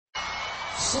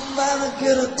Somebody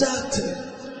get a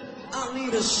doctor. I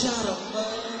need a shot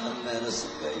of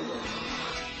medicine, baby.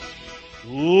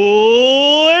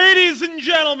 Ladies and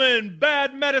gentlemen,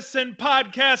 Bad Medicine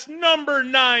Podcast number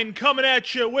 9 coming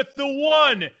at you with the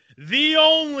one, the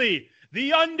only,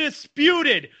 the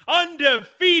undisputed,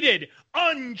 undefeated,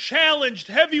 unchallenged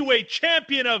heavyweight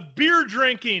champion of beer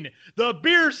drinking, the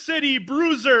Beer City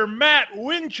Bruiser, Matt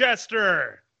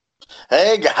Winchester.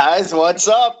 Hey guys, what's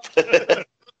up?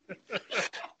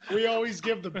 We always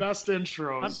give the best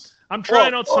intros. I'm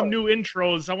trying out some new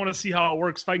intros. I want to see how it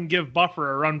works if I can give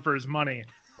Buffer a run for his money.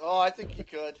 Oh, I think you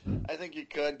could.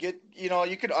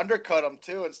 You could undercut them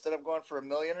too. Instead of going for $1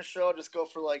 million a show, just go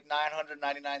for like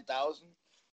 999,000.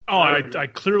 Oh, I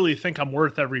clearly think I'm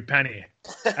worth every penny.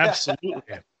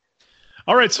 Absolutely.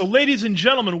 All right, so ladies and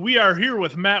gentlemen, we are here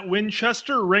with Matt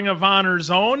Winchester, Ring of Honor's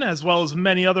own, as well as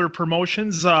many other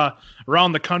promotions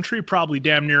around the country, probably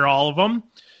damn near all of them.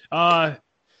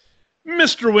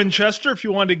 Mr. Winchester, if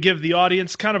you wanted to give the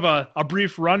audience kind of a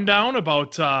brief rundown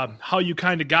about how you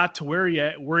kind of got to where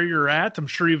you're at. I'm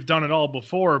sure you've done it all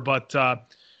before, but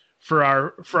for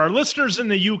our listeners in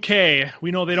the UK,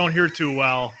 we know they don't hear too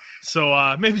well.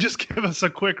 So maybe just give us a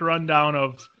quick rundown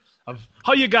of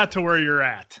how you got to where you're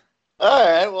at. All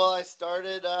right. Well, I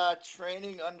started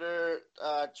training under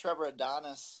Trevor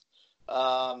Adonis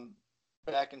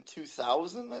back in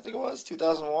 2000, I think it was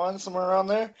 2001, somewhere around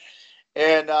there.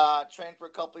 And trained for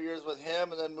a couple of years with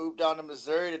him, and then moved down to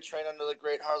Missouri to train under the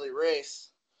great Harley Race,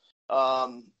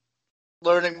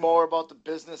 learning more about the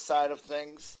business side of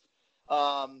things.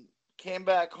 Came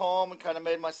back home and kind of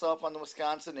made myself on the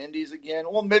Wisconsin Indies again.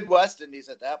 Well, Midwest Indies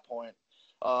at that point.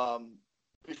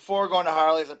 Before going to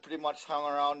Harley's, I pretty much hung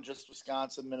around just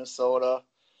Wisconsin, Minnesota,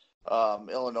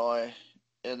 Illinois.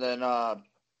 And then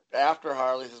after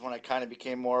Harley's is when I kind of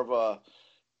became more of a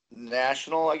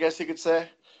national, I guess you could say.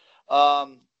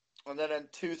 And then in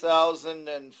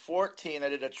 2014, I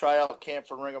did a tryout camp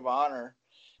for Ring of Honor,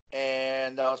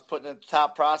 and I was put in the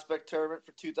top prospect tournament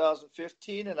for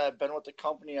 2015, and I've been with the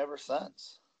company ever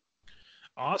since.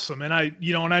 Awesome. And I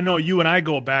know you and I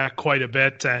go back quite a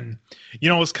bit, and,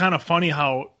 it's kind of funny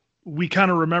how we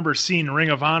kind of remember seeing Ring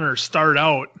of Honor start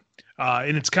out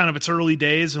in its kind of its early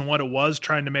days and what it was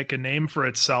trying to make a name for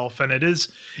itself. And it is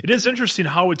interesting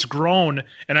how it's grown.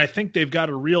 And I think they've got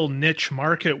a real niche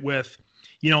market with,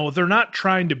 they're not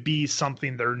trying to be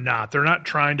something they're not. They're not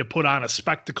trying to put on a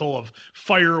spectacle of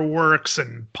fireworks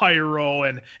and pyro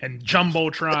and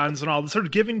jumbotrons and all this. They're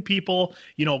giving people,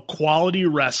 quality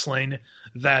wrestling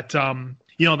that, that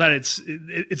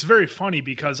it's very funny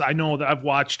because I know that I've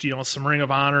watched, some Ring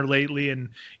of Honor lately and,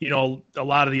 a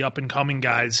lot of the up and coming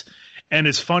guys. And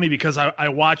it's funny because I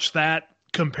watched that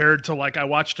compared to I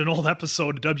watched an old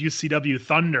episode of WCW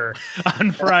Thunder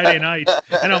on Friday night,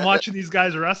 and I'm watching these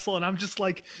guys wrestle, and I'm just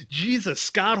like, Jesus,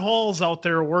 Scott Hall's out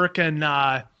there working.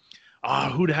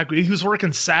 Who the heck? He was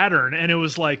working Saturn, and it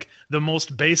was like the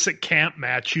most basic camp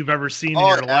match you've ever seen in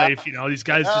your life. These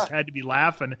guys just had to be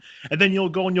laughing. And then you'll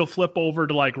go and you'll flip over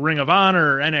to Ring of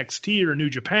Honor, or NXT, or New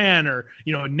Japan, or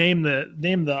name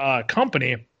the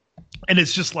company. And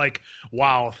it's just like,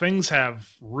 wow, things have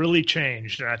really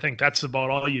changed. And I think that's about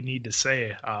all you need to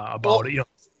say about it,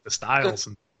 the styles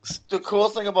and things. The cool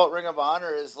thing about Ring of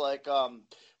Honor is when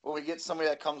we get somebody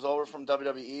that comes over from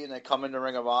WWE and they come into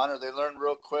Ring of Honor, they learn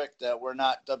real quick that we're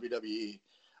not WWE.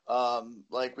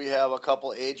 We have a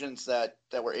couple agents that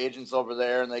were agents over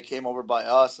there, and they came over by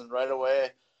us, and right away,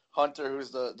 Hunter,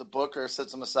 who's the booker,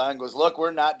 sits them aside and goes, look,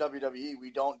 we're not WWE.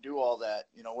 We don't do all that.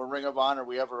 We're Ring of Honor.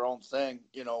 We have our own thing,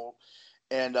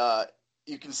 and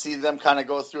you can see them kind of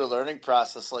go through a learning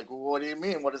process. Like, well, what do you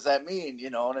mean? What does that mean?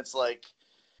 And it's like,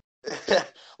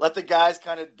 let the guys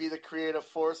kind of be the creative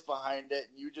force behind it,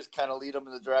 and you just kind of lead them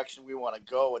in the direction we want to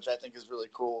go, which I think is really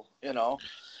cool,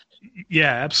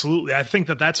 Yeah, absolutely. I think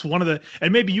that's one of the,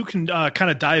 and maybe you can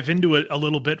kind of dive into it a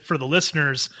little bit for the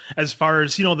listeners as far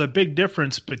as, the big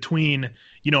difference between,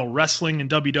 wrestling in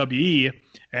WWE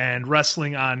and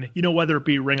wrestling on, whether it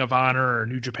be Ring of Honor or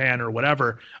New Japan or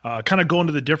whatever, kind of go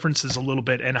into the differences a little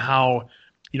bit and how,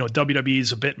 WWE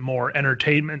is a bit more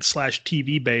entertainment /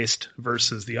 TV based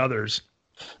versus the others.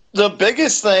 The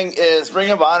biggest thing is Ring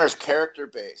of Honor is character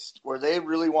based, where they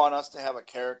really want us to have a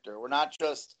character. We're not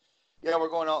just, we're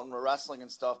going out and we're wrestling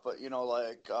and stuff, but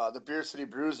the Beer City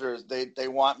Bruisers, they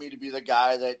want me to be the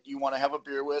guy that you want to have a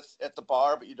beer with at the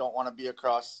bar, but you don't want to be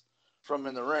across from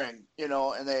in the ring,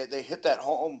 and they hit that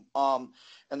home.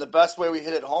 And the best way we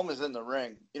hit it home is in the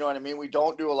ring. You know what I mean? We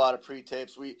don't do a lot of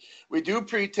pre-tapes. We do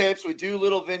pre-tapes. We do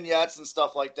little vignettes and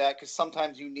stuff like that because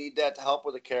sometimes you need that to help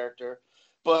with a character.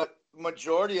 But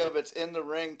majority of it's in the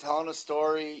ring telling a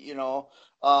story,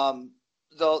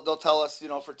 they'll tell us,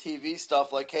 for TV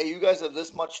stuff, like, hey, you guys have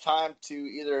this much time to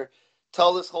either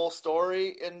tell this whole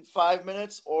story in 5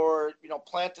 minutes or,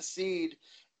 plant the seed,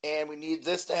 and we need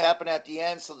this to happen at the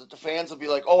end so that the fans will be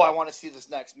like, oh, I want to see this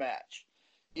next match.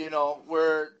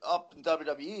 Where up in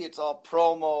WWE, it's all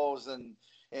promos and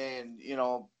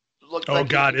look. Oh,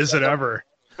 God, is it ever?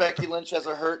 Becky Lynch has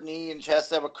a hurt knee and she has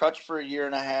to have a crutch for a year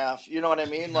and a half. You know what I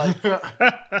mean? Like,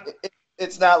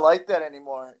 it's not like that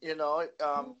anymore.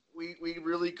 We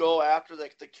really go after the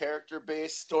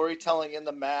character-based storytelling in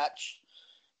the match.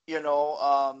 We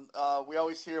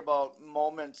always hear about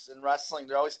moments in wrestling.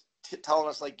 They're always telling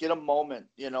us, like, get a moment,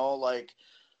 like,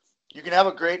 you can have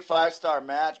a great 5-star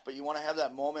match, but you want to have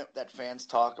that moment that fans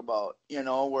talk about,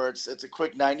 where it's a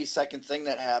quick 90-second thing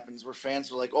that happens where fans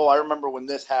are like, oh, I remember when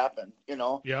this happened,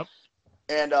 Yep.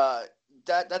 And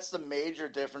that's the major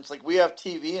difference. Like, we have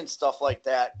TV and stuff like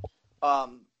that.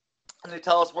 And they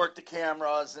tell us work the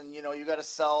cameras and, you got to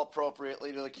sell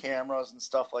appropriately to the cameras and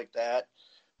stuff like that.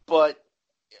 But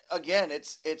again,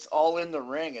 it's all in the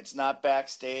ring. It's not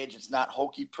backstage. It's not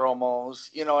hokey promos.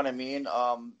 You know what I mean?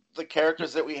 The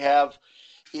characters that we have,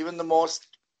 even the most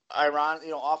ironic,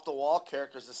 off the wall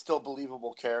characters, are still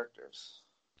believable characters.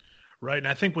 Right. And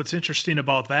I think what's interesting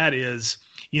about that is,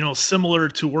 similar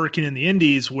to working in the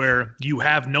indies where you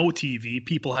have no TV,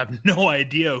 people have no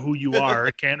idea who you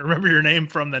are, can't remember your name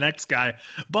from the next guy.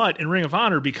 But in Ring of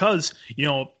Honor, because,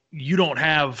 you don't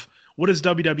have, what does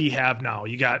WWE have now?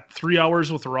 You got 3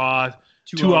 hours with Raw,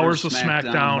 2 hours with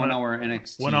SmackDown, 1 hour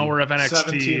NXT, 1 hour of NXT,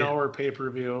 17-hour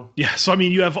pay-per-view. Yeah. So,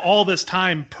 you have all this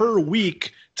time per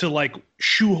week to like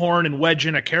shoehorn and wedge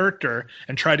in a character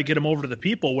and try to get them over to the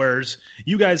people. Whereas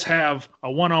you guys have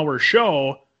a 1 hour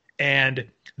show and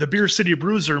the Beer City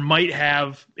Bruiser might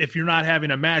have, if you're not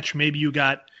having a match, maybe you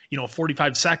got,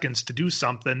 45 seconds to do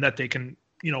something that they can,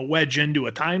 wedge into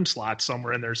a time slot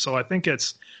somewhere in there. So I think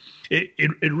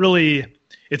it really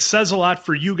says a lot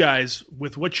for you guys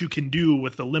with what you can do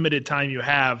with the limited time you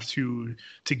have to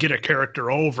get a character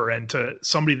over and to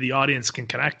somebody the audience can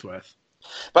connect with.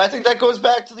 But I think that goes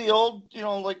back to the old,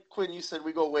 like Quinn, you said,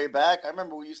 we go way back. I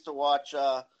remember we used to watch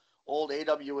old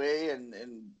AWA and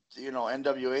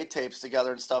NWA tapes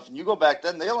together and stuff. And you go back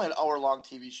then, they only had an hour-long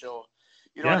TV show.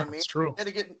 You know what I mean? It's true. You had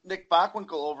to get Nick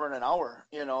Bockwinkel over in an hour,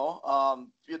 you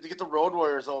had to get the Road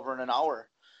Warriors over in an hour.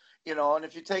 And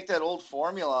if you take that old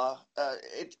formula,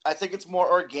 I think it's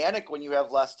more organic when you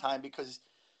have less time because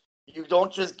you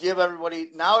don't just give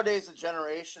everybody – nowadays a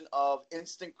generation of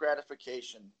instant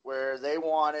gratification where they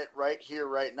want it right here,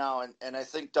 right now. And I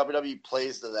think WWE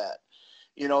plays to that,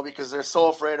 because they're so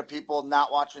afraid of people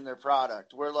not watching their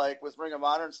product. We're like with Ring of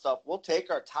Honor and stuff, we'll take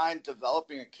our time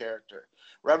developing a character.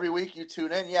 Where every week you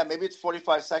tune in, maybe it's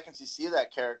 45 seconds you see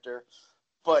that character.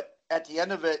 But at the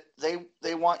end of it,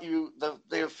 they want you.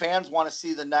 The fans want to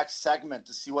see the next segment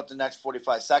to see what the next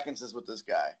 45 seconds is with this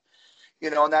guy,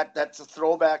 and that's a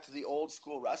throwback to the old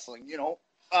school wrestling.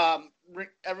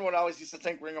 Everyone always used to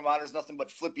think Ring of Honor is nothing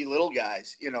but flippy little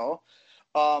guys,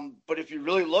 But if you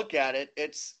really look at it,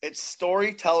 it's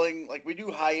storytelling. Like we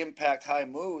do high impact, high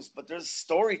moves, but there's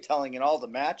storytelling in all the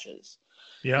matches.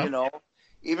 Yeah.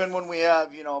 Even when we have,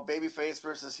 babyface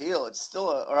versus heel, it's still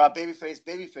a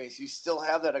babyface. You still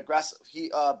have that aggressive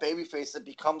babyface that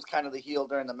becomes kind of the heel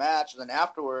during the match. And then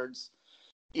afterwards,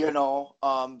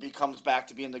 becomes back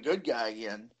to being the good guy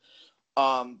again.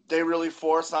 They really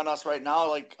force on us right now,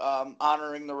 like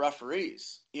honoring the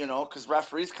referees, because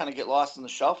referees kind of get lost in the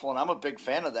shuffle. And I'm a big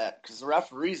fan of that because the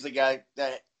referee's the guy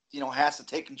that, has to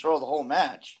take control of the whole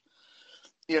match.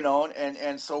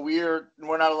 And so we're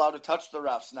not allowed to touch the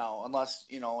refs now unless,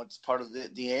 it's part of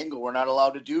the angle. We're not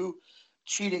allowed to do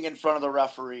cheating in front of the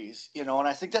referees, and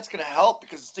I think that's going to help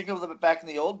because think of it back in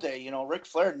the old day, Ric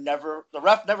Flair the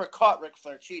ref never caught Ric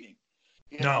Flair cheating.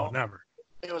 No, never.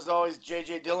 It was always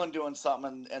J.J. Dillon doing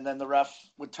something and then the ref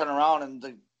would turn around and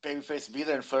the babyface would be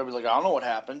there and Flair would be like, I don't know what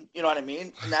happened. You know what I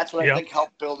mean? And that's what I think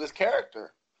helped build his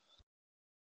character.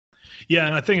 Yeah,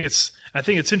 and I think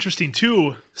it's interesting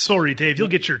too. Sorry, Dave, you'll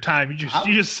get your time. You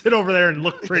just sit over there and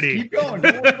look pretty. Keep going.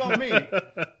 Don't worry about me.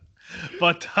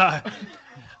 But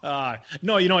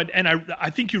no, and I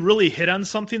think you really hit on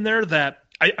something there that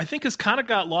I think has kind of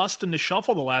got lost in the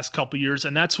shuffle the last couple of years,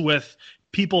 and that's with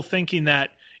people thinking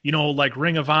that like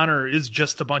Ring of Honor is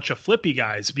just a bunch of flippy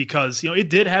guys because, it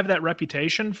did have that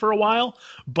reputation for a while.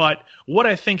 But what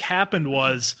I think happened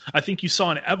was I think you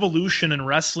saw an evolution in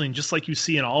wrestling, just like you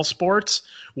see in all sports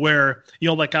where,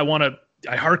 like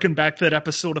I hearken back to that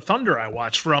episode of Thunder I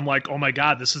watched where I'm like, oh my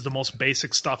God, this is the most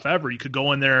basic stuff ever. You could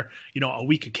go in there, a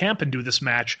week of camp and do this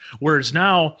match. Whereas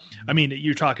now,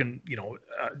 you're talking,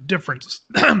 different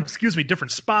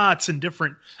spots and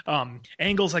different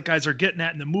angles that guys are getting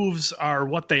at, and the moves are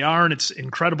what they are, and it's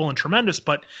incredible and tremendous.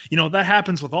 But that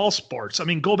happens with all sports. I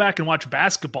mean, go back and watch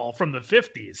basketball from the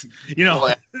 50s.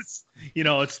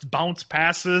 It's bounce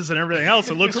passes and everything else.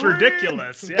 It looks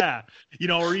ridiculous. Yeah.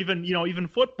 Or even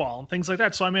football and things like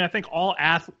that. So I mean, I think all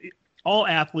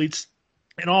athletes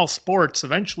in all sports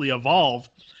eventually evolve,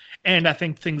 and I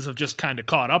think things have just kind of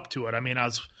caught up to it. I mean,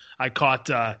 I caught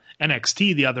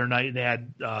NXT the other night, and they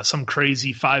had some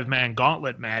crazy 5-man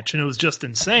gauntlet match, and it was just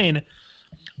insane.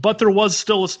 But there was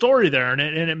still a story there, and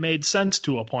it made sense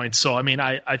to a point. So, I mean,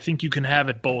 I think you can have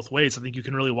it both ways. I think you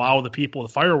can really wow the people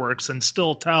with fireworks and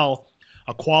still tell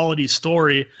a quality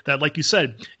story that, like you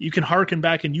said, you can harken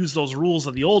back and use those rules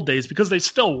of the old days because they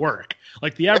still work.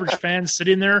 Like the average fan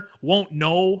sitting there won't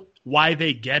know why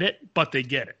they get it, but they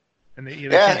get it. And they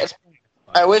can't.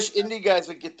 I wish indie guys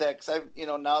would get that because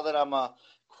now that I'm a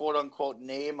quote unquote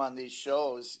name on these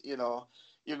shows, you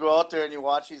go out there and you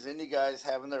watch these indie guys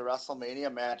having their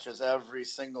WrestleMania matches every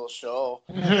single show.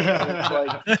 And it's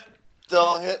like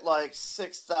they'll hit like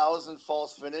 6,000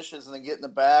 false finishes and then get in the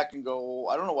back and go,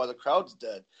 I don't know why the crowd's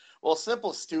dead. Well,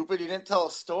 simple, stupid. You didn't tell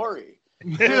a story.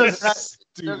 They're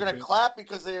going to clap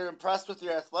because they're impressed with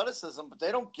your athleticism, but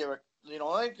they don't give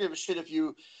a shit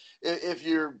if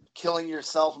you're killing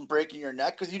yourself and breaking your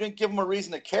neck because you didn't give them a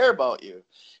reason to care about you.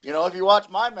 If you watch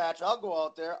my match, I'll go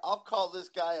out there, I'll call this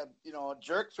guy a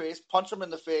jerk face, punch him in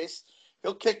the face.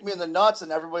 He'll kick me in the nuts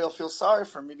and everybody will feel sorry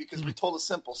for me because we told a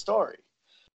simple story.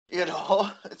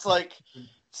 It's like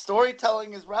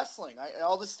storytelling is wrestling.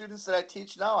 All the students that I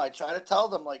teach now, I try to tell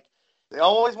them, like, they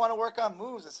always want to work on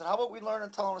moves. I said, how about we learn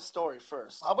and tell them a story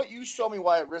first? How about you show me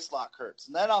why a wrist lock hurts,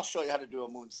 and then I'll show you how to do a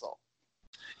moonsault.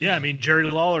 Yeah, I mean, Jerry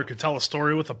Lawler could tell a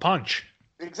story with a punch.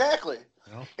 Exactly.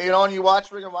 And you watch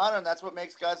Ring of Honor, and that's what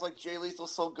makes guys like Jay Lethal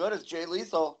so good is Jay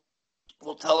Lethal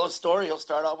will tell a story. He'll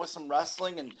start out with some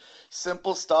wrestling and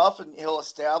simple stuff, and he'll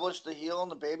establish the heel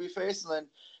and the baby face, and then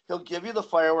he'll give you the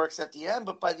fireworks at the end.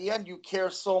 But by the end, you care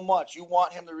so much. You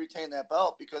want him to retain that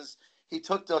belt because he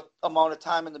took the amount of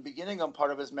time in the beginning on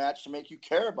part of his match to make you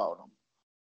care about him.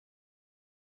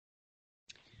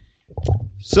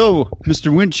 So,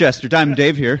 Mr. Winchester, Diamond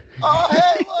Dave here. Oh,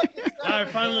 hey, look. I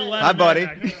finally let Hi, him buddy.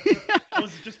 I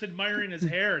was just admiring his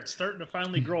hair. It's starting to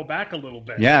finally grow back a little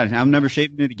bit. Yeah, I'm never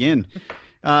shaving it again.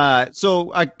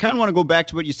 So I kind of want to go back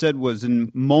to what you said was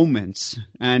in moments,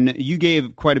 and you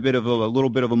gave quite a little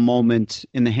bit of a moment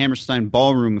in the Hammerstein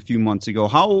Ballroom a few months ago.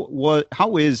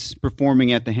 How is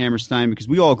performing at the Hammerstein? Because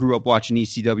we all grew up watching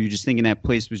ECW, just thinking that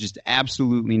place was just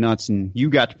absolutely nuts, and you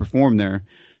got to perform there.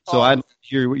 So I'd like to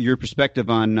hear your perspective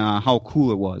on how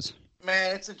cool it was.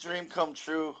 Man, it's a dream come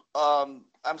true.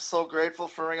 I'm so grateful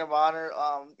for Ring of Honor.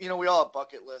 We all have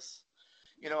bucket lists.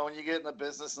 When you get in the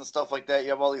business and stuff like that, you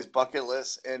have all these bucket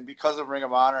lists. And because of Ring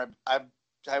of Honor, I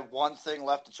have one thing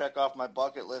left to check off my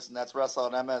bucket list, and that's wrestle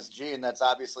at MSG, and that's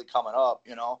obviously coming up,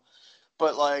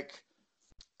 But,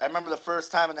 I remember the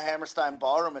first time in the Hammerstein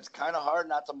Ballroom, it's kind of hard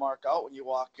not to mark out when you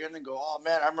walk in and go, oh,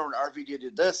 man, I remember when RVD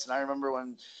did this, and I remember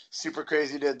when Super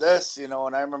Crazy did this, and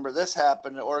I remember this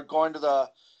happened. Or going to the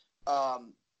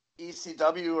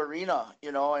ECW arena,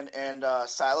 and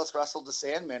Silas wrestled the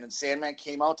Sandman, and Sandman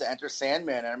came out to enter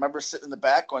Sandman. And I remember sitting in the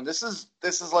back going, this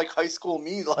is like high school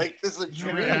me. Like, this is a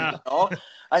dream, Yeah.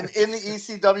 I'm in the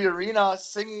ECW arena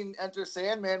singing Enter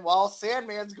Sandman while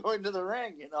Sandman's going to the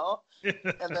ring,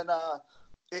 And then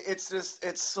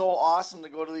it's so awesome to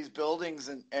go to these buildings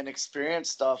and experience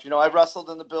stuff. I wrestled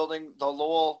in the building, in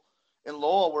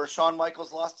Lowell, where Shawn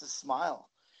Michaels lost his smile.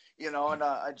 And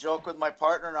I joke with my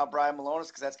partner now, Brian Malonis,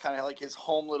 because that's kind of like his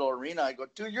home little arena. I go,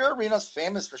 dude, your arena's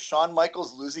famous for Shawn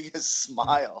Michaels losing his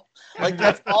smile. Like,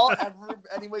 that's all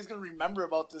anybody's going to remember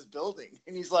about this building.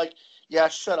 And he's like, yeah,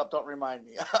 shut up, don't remind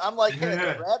me. I'm like, hey,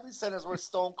 the Bradley Center is where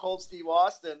Stone Cold Steve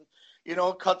Austin,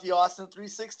 cut the Austin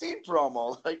 316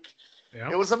 promo. Like,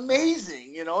 It was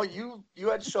amazing. You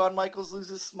had Shawn Michaels lose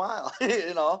his smile,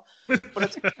 But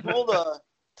it's cool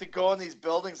to go in these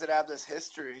buildings that have this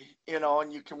history,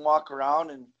 and you can walk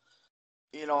around and,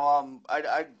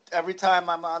 I every time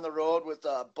I'm on the road with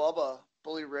Bubba,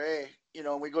 Bully Ray,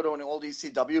 we go to an old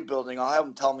ECW building, I'll have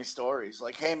him tell me stories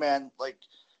like, hey man, like,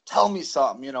 tell me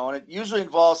something, and it usually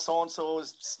involves so-and-so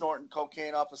is snorting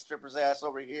cocaine off a stripper's ass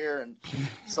over here and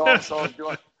so-and-so is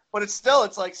doing, but it's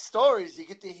like stories, you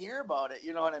get to hear about it,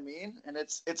 you know what I mean? And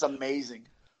it's amazing.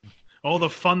 Oh,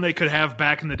 the fun they could have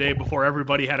back in the day before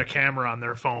everybody had a camera on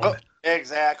their phone. Oh,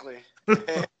 exactly.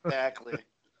 Exactly.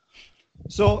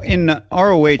 So in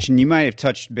ROH, and you might have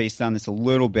touched based on this a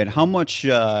little bit, how much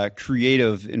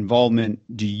creative involvement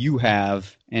do you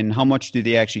have, and how much do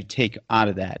they actually take out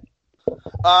of that?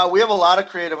 We have a lot of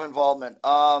creative involvement. There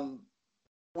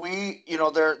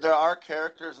are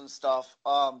characters and stuff.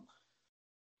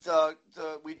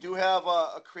 We do have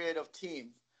a creative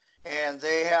team, and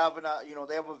they have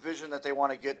they have a vision that they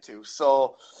want to get to.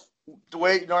 So the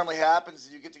way it normally happens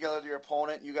is you get together with your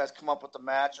opponent, and you guys come up with the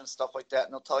match and stuff like that,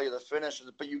 and they'll tell you the finish.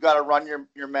 But you got to run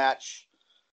your match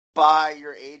by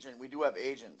your agent. We do have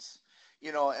agents.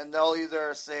 And they'll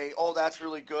either say, oh, that's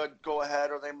really good, go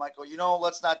ahead, or they might go,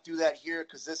 let's not do that here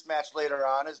because this match later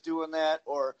on is doing that,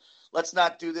 or let's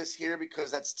not do this here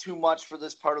because that's too much for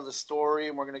this part of the story,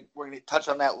 and we're gonna touch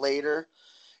on that later,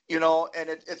 and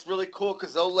it's really cool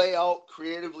because they'll lay out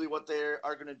creatively what they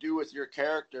are gonna do with your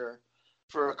character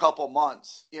for a couple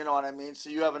months, you know what I mean?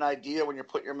 So you have an idea when you're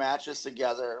putting your matches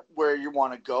together where you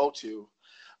want to go to.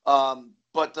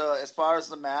 But as far as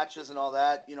the matches and all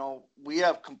that, we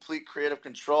have complete creative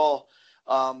control.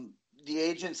 The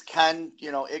agents can,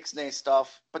 ixnay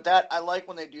stuff, but that I like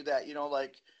when they do that.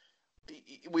 Like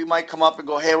we might come up and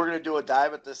go, hey, we're going to do a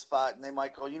dive at this spot, and they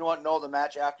might go, you know what? No, the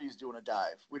match after he's doing a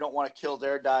dive. We don't want to kill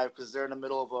their dive because they're in the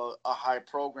middle of a high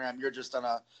program. You're just on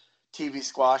a TV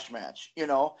squash match, and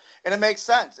it makes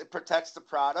sense. It protects the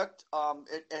product.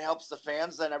 It helps the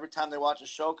fans then every time they watch a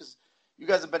show because. You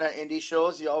guys have been at indie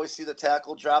shows. You always see the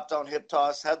tackle, drop down, hip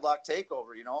toss, headlock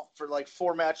takeover, for like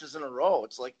 4 matches in a row.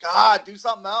 It's like, God, do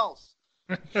something else.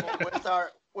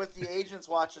 With the agents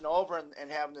watching over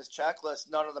and having this checklist,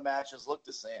 none of the matches look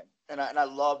the same. And I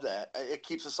love that. It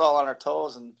keeps us all on our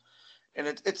toes. And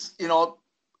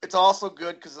it's also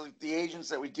good because the agents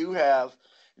that we do have,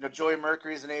 Joey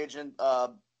Mercury's an agent,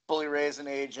 Bully Ray's an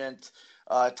agent,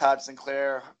 Todd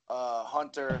Sinclair,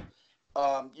 Hunter.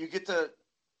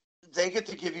 They get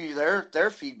to give you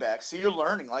their feedback. So you're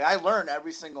learning. Like I learn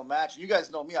every single match. You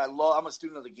guys know me. I'm a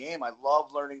student of the game. I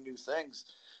love learning new things.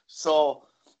 So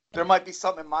there might be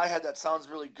something in my head that sounds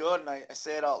really good, and I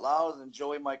say it out loud, and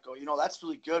Joey might go, that's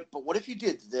really good, but what if you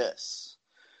did this?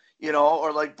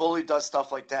 Or like Bully does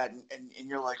stuff like that, and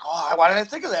you're like, oh, why didn't I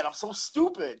think of that? I'm so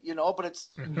stupid, but it's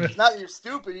not that you're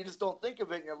stupid. You just don't think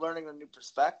of it, and you're learning a new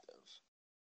perspective.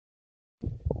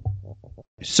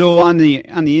 So on the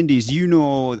indies,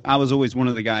 I was always one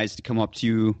of the guys to come up to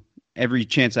you every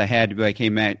chance I had to be like, hey,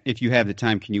 Matt, if you have the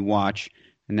time, can you watch?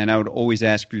 And then I would always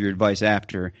ask for your advice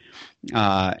after.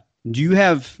 Do you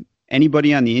have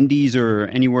anybody on the indies or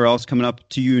anywhere else coming up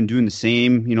to you and doing the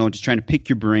same, just trying to pick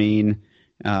your brain?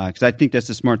 Because I think that's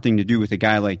the smart thing to do with a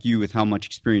guy like you with how much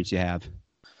experience you have.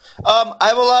 I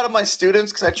have a lot of my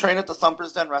students because I train at the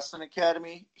Thumpers Den Wrestling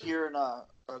Academy here in a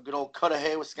good old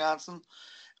Cudahy, Wisconsin.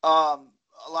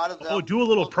 A lot of them. Oh, do a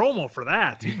little promo for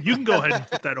that. You can go ahead and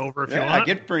put that over if you want.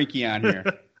 Get Frankie on here.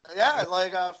 Yeah,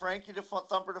 like Frankie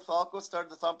Thumper DeFalco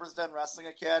started the Thumpers Den Wrestling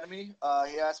Academy.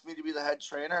 He asked me to be the head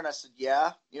trainer, and I said,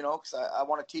 yeah, because I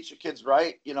want to teach the kids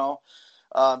right.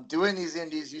 Doing these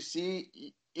indies, you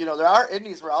see, there are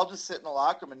indies where I'll just sit in the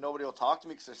locker room and nobody will talk to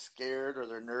me because they're scared or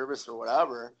they're nervous or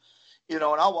whatever. And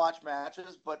I'll watch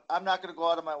matches, but I'm not going to go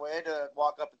out of my way to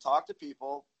walk up and talk to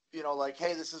people. Like,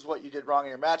 hey, this is what you did wrong in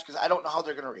your match because I don't know how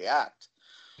they're going to react.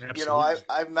 Absolutely.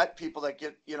 I've met people that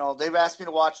get, they've asked me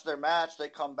to watch their match. They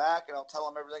come back and I'll tell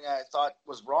them everything I thought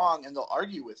was wrong and they'll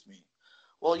argue with me.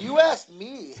 Well, you asked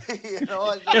me,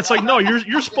 It's like, no,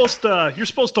 you're supposed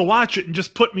to watch it and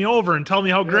just put me over and tell me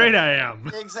how great I am.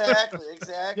 Exactly.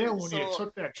 Yeah, when you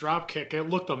took that drop kick, it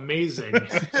looked amazing.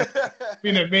 I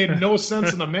mean, it made no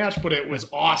sense in the match, but it was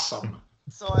awesome.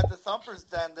 So at the Thumpers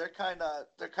Den, they're kind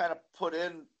of put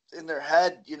in their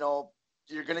head,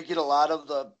 you're going to get a lot of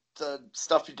the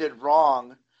stuff you did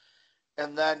wrong,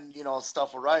 and then,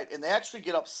 stuff will right. And they actually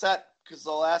get upset because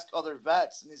they'll ask other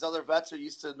vets, and these other vets are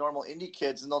used to normal indie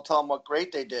kids, and they'll tell them what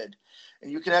great they did.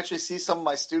 And you can actually see some of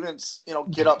my students,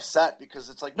 get upset because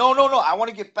it's like, no, I want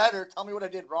to get better. Tell me what I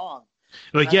did wrong.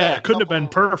 Like, yeah, it couldn't have been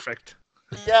perfect.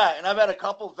 Yeah, and I've had a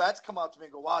couple vets come up to me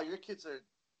and go, wow, your kids are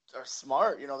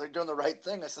smart, they're doing the right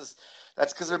thing. I says,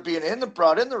 that's because they're being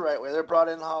brought in the right way. They're brought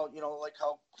in how, like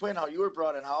how Quinn, how you were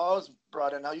brought in, how I was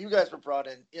brought in, how you guys were brought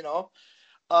in,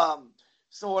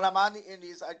 So when I'm on the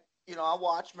indies, I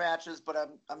watch matches, but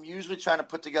I'm usually trying to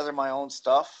put together my own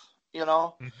stuff,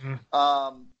 Mm-hmm.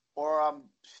 Or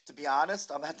to be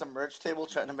honest, I'm at the merch table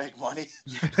trying to make money.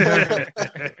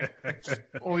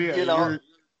 Oh yeah,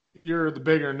 you're the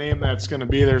bigger name that's going to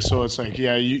be there, so it's like,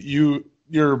 yeah,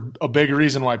 you're a big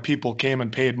reason why people came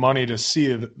and paid money to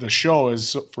see the show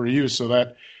is for you. So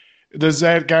that does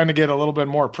that kind of get a little bit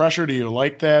more pressure? Do you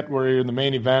like that where you're in the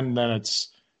main event and then it's,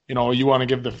 you want to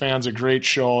give the fans a great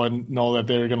show and know that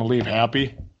they're going to leave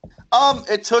happy?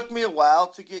 It took me a while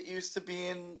to get used to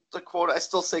being the quote. I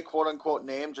still say quote unquote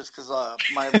name just because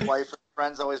my wife and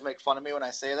friends always make fun of me when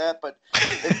I say that. But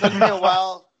it took me a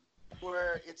while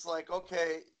where it's like,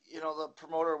 okay, the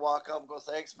promoter will walk up and go,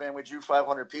 "Thanks, man. We drew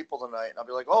 500 people tonight." And I'll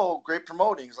be like, "Oh, great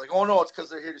promoting." He's like, "Oh no, it's because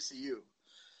they're here to see you."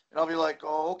 And I'll be like,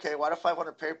 "Oh, okay. Why do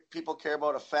 500 people care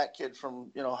about a fat kid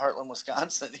from Heartland,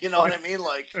 Wisconsin?" You know what I mean?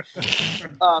 Like,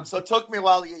 so it took me a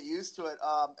while to get used to it.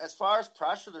 As far as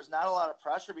pressure, there's not a lot of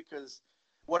pressure because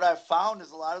what I've found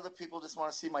is a lot of the people just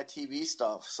want to see my TV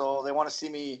stuff. So they want to see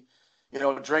me,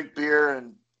 drink beer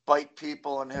and bite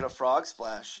people and hit a frog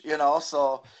splash.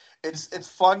 So it's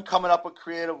fun coming up with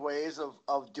creative ways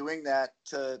of doing that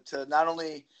to not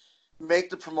only make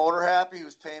the promoter happy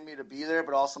who's paying me to be there,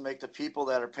 but also make the people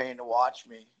that are paying to watch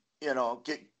me,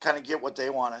 get what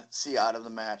they want to see out of the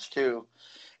match too.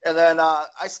 And then I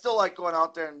still like going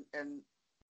out there and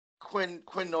Quinn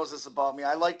knows this about me.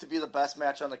 I like to be the best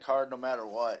match on the card no matter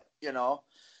what,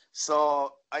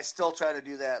 So I still try to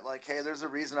do that. Like, hey, there's a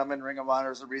reason I'm in Ring of Honor.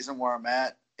 There's a reason where I'm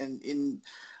at. And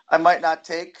I might not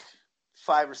take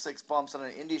 5 or 6 bumps on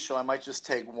an indie show. I might just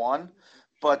take one.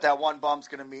 But that one bump's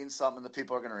going to mean something, and the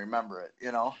people are going to remember it,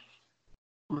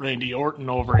 Randy Orton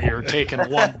over here taking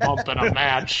one bump in a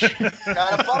match.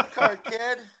 Got a bump card,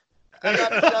 kid. I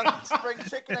got the young spring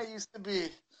chicken I used to be.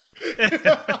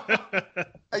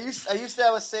 I used to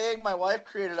have a saying my wife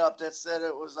created up that said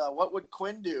it was, what would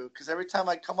Quinn do? Because every time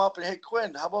I come up and, hey,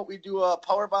 Quinn, how about we do a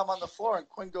power bomb on the floor? And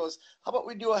Quinn goes, how about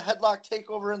we do a headlock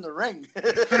takeover in the ring?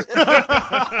 It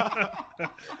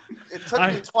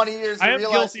took me 20 years to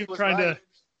realize he was right.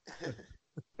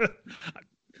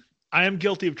 I am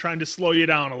guilty of trying to slow you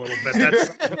down a little bit. That's,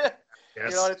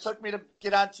 yes. It took me to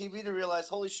get on TV to realize,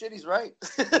 holy shit, he's right.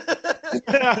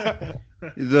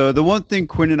 The one thing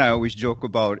Quinn and I always joke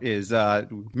about is,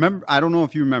 remember, I don't know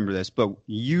if you remember this, but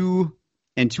you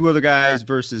and 2 other guys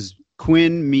versus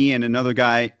Quinn, me, and another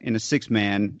guy in a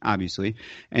 6-man, obviously,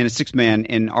 and a 6-man,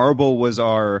 and Arbo was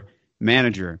our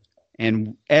manager,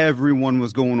 and everyone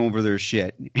was going over their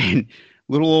shit. And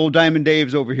little old Diamond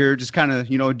Dave's over here just kind of,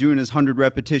 doing his 100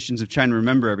 repetitions of trying to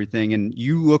remember everything. And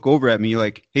you look over at me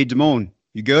like, hey, Damone,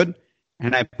 you good?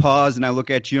 And I pause and I look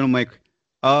at you and I'm like,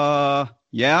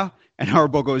 yeah. And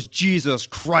Harbo goes, Jesus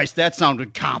Christ, that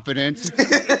sounded confident.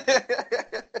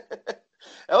 That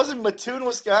was in Mattoon,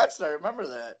 Wisconsin. I remember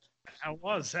that. That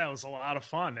was a lot of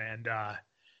fun. And I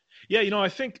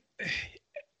think,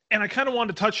 and I kind of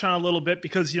wanted to touch on a little bit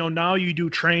because, now you do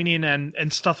training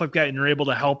and stuff like that and you're able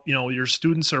to help, your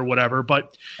students or whatever.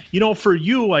 But, for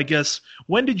you, I guess,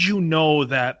 when did you know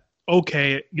that,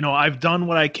 okay, I've done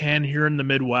what I can here in the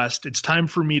Midwest. It's time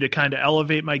for me to kind of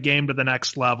elevate my game to the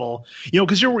next level,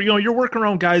 because you're working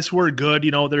around guys who are good.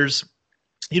 There's,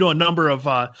 a number of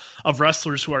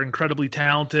wrestlers who are incredibly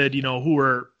talented, who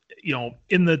are,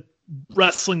 in the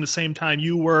wrestling the same time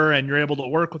you were and you're able to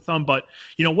work with them. But,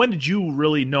 when did you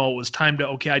really know it was time to,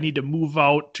 okay, I need to move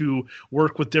out to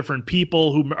work with different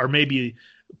people who are maybe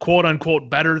quote unquote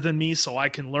better than me so I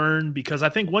can learn? Because I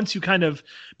think once you kind of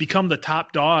become the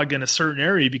top dog in a certain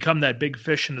area, you become that big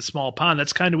fish in the small pond.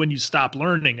 That's kind of when you stop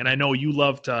learning. And I know you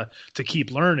love to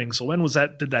keep learning. So when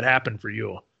did that happen for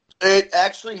you? It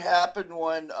actually happened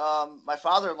when my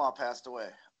father-in-law passed away.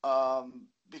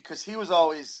 Because he was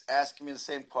always asking me the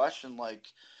same question, like,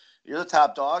 you're the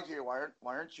top dog here. Why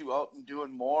aren't you out and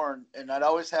doing more? And I'd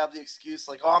always have the excuse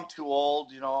like, oh, I'm too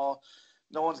old.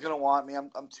 No one's going to want me.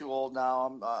 I'm too old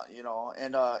now.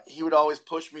 And he would always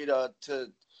push me to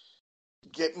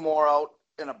get more out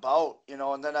and about,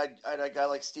 and then I had a guy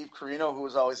like Steve Corino who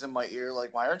was always in my ear,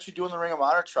 like, why aren't you doing the Ring of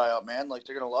Honor tryout, man? Like,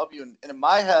 they're going to love you. And in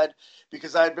my head,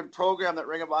 because I had been programmed that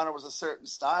Ring of Honor was a certain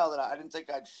style that I didn't think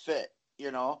I'd fit.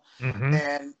 Mm-hmm.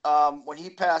 And when he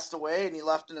passed away and he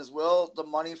left in his will the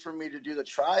money for me to do the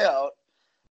tryout,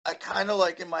 I kind of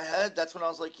like in my head, that's when I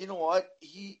was like, you know what?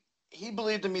 He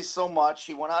believed in me so much.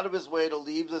 He went out of his way to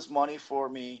leave this money for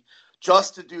me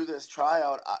just to do this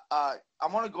tryout. I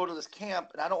want to go to this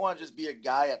camp, and I don't want to just be a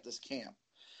guy at this camp.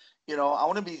 I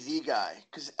want to be the guy,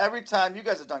 because every time you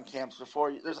guys have done camps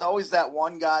before, there's always that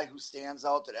one guy who stands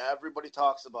out that everybody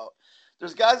talks about.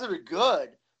 There's guys that are good,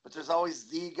 but there's always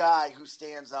the guy who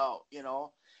stands out,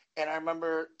 And I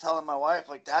remember telling my wife,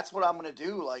 like, that's what I'm going to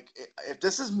do. Like, if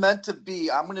this is meant to be,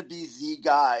 I'm going to be the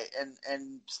guy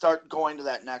and start going to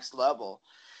that next level.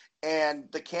 And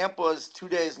the camp was 2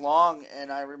 days long.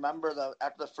 And I remember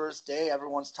after the first day,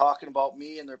 everyone's talking about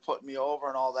me and they're putting me over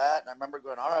and all that. And I remember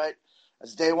going, all right,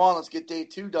 that's day 1. Let's get day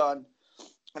 2 done.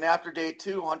 And after day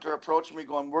 2, Hunter approached me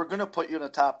going, we're going to put you in a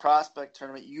top prospect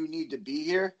tournament. You need to be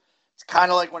here. It's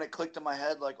kind of like when it clicked in my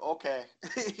head, like, okay,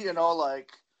 like,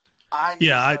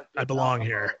 I belong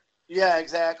here. Yeah,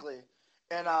 exactly.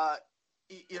 And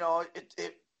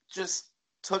it just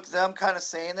took them kind of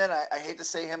saying that. I hate to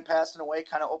say him passing away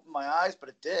kind of opened my eyes, but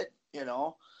it did,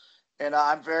 And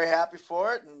I'm very happy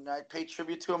for it, and I pay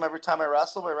tribute to him every time I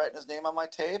wrestle by writing his name on my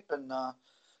tape and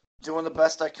doing the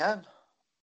best I can.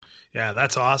 Yeah,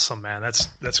 that's awesome, man.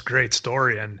 That's a great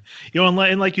story, and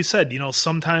and like you said,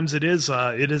 sometimes it is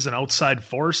an outside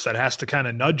force that has to kind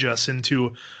of nudge us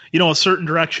into, a certain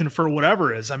direction for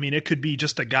whatever it is. I mean, it could be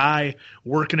just a guy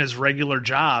working his regular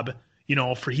job,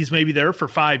 he's maybe there for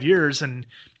 5 years, and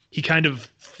he kind of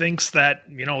thinks that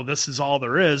this is all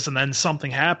there is, and then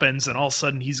something happens, and all of a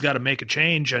sudden he's got to make a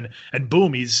change, and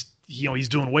boom, he's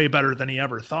doing way better than he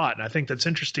ever thought. And I think that's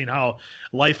interesting how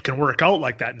life can work out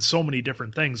like that in so many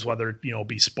different things, whether it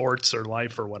be sports or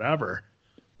life or whatever.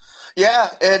 Yeah.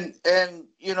 And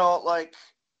like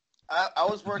I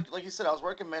was working, like you said, I was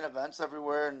working main events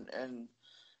everywhere and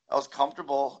I was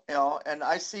comfortable, and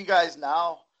I see guys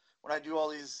now when I do all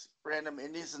these random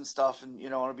indies and stuff, and,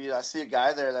 I see a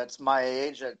guy there that's my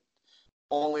age that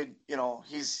only,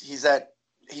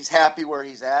 he's happy where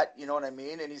he's at, you know what I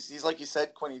mean? And he's like you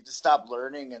said, Quinn, he just stopped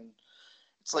learning, and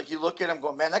it's like you look at him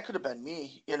going, man, that could have been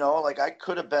me, like I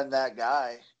could have been that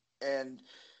guy. And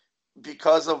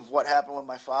because of what happened with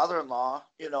my father-in-law,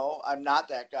 I'm not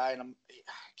that guy, and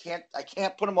I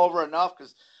can't put him over enough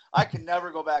because I can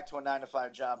never go back to a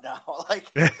 9-to-5 job now.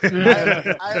 Like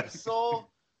I am so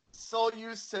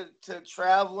used to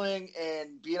traveling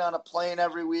and being on a plane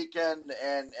every weekend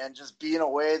and just being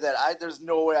away that there's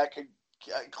no way I could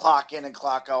clock in and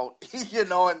clock out,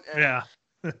 and yeah.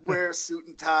 wear a suit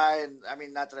and tie. And I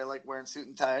mean, not that I like wearing suit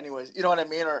and tie anyways, you know what I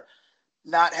mean? Or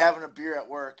not having a beer at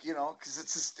work,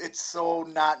 because it's so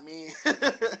not me.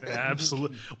 Yeah,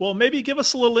 absolutely. Well, maybe give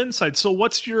us a little insight. So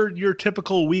what's your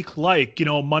typical week like,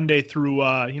 Monday through,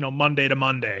 Monday to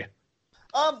Monday?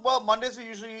 Well, Mondays are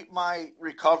usually my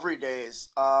recovery days.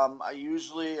 I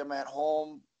usually am at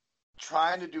home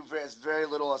trying to do as very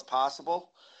little as possible.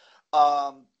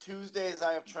 Tuesdays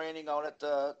I have training out at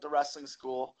the wrestling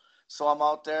school. So I'm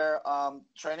out there.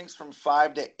 Training's from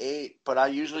 5 to 8, but I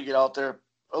usually get out there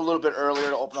a little bit earlier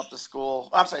to open up the school.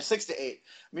 I'm sorry, 6 to 8.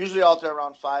 I'm usually out there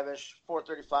around 5-ish,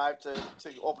 4:35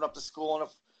 to open up the school. And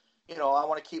if, I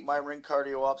want to keep my ring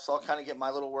cardio up, so I'll kind of get my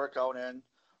little workout in.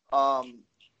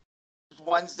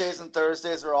 Wednesdays and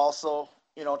Thursdays are also,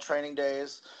 training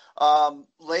days.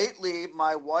 Lately,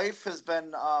 my wife has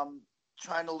been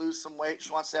trying to lose some weight.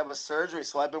 She wants to have a surgery,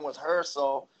 so I've been with her.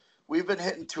 So we've been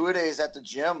hitting 2-a-days at the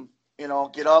gym.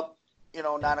 Get up,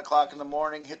 9 o'clock in the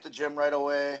morning, hit the gym right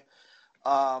away.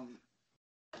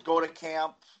 Go to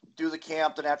camp, do the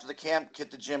camp, then after the camp, hit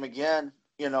the gym again.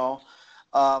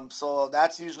 So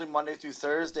that's usually Monday through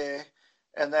Thursday.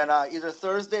 And then either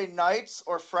Thursday nights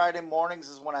or Friday mornings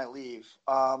is when I leave,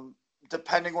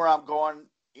 depending where I'm going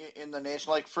in the nation.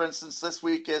 Like, for instance, this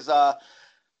week is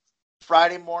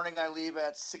Friday morning. I leave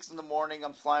at 6 in the morning.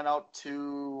 I'm flying out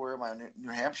to, where am I,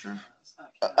 New Hampshire?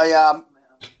 Yeah,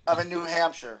 I'm in New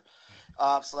Hampshire.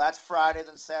 So that's Friday.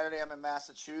 Then Saturday I'm in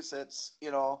Massachusetts.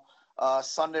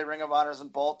 Sunday Ring of Honor's in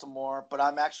Baltimore. But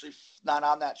I'm actually not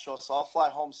on that show, so I'll fly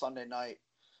home Sunday night.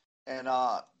 And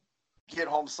get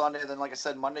home Sunday. Then, like I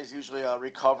said, Monday's usually a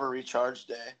recharge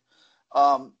day.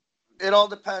 It all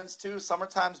depends too.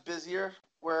 Summertime's busier,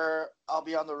 where I'll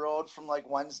be on the road from like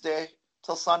Wednesday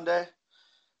till Sunday,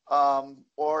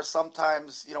 or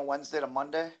sometimes Wednesday to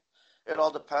Monday. It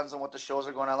all depends on what the shows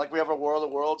are going on. Like, we have a World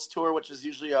of Worlds tour, which is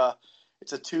usually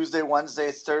it's a Tuesday,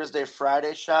 Wednesday, Thursday,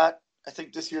 Friday shot. I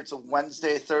think this year it's a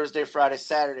Wednesday, Thursday, Friday,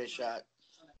 Saturday shot.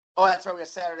 Oh, that's right. We got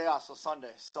Saturday off, so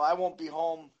Sunday. So I won't be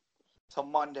home till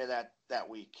Monday that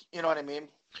week. You know what I mean?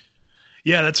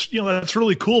 Yeah, that's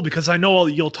really cool, because I know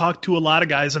you'll talk to a lot of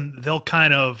guys and they'll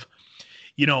kind of,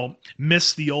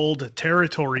 miss the old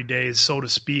territory days, so to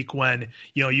speak, when,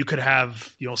 you could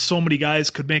have, so many guys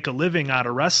could make a living out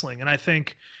of wrestling. And I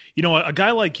think, a guy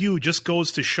like you just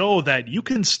goes to show that you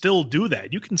can still do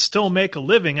that. You can still make a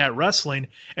living at wrestling,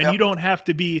 and Yep. You don't have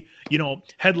to be,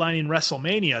 headlining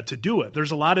WrestleMania to do it.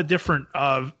 There's a lot of different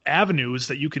avenues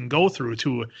that you can go through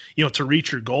to, to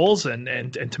reach your goals and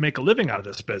to make a living out of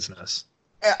this business.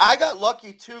 And I got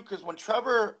lucky too, because when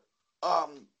Trevor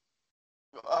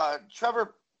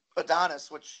Adonis,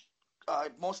 which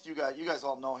most of you guys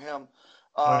all know him.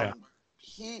 Yeah.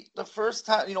 He, the first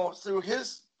time, through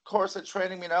his course of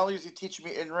training me, not only is he teaching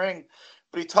me in ring,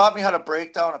 but he taught me how to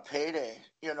break down a payday.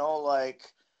 Like,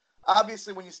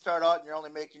 obviously when you start out and you're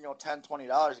only making $10,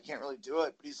 $20, you can't really do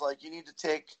it. But he's like, you need to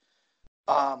take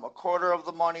a quarter of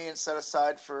the money and set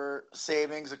aside for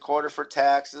savings, a quarter for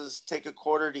taxes, take a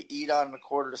quarter to eat on and a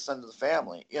quarter to send to the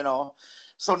family, you know?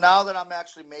 So now that I'm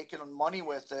actually making money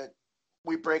with it,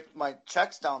 we break my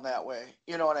checks down that way.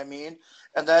 You know what I mean?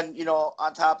 And then, you know,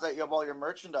 on top of that, you have all your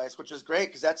merchandise, which is great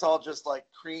because that's all just like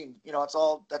cream. You know, it's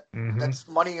all that's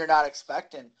money you're not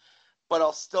expecting. But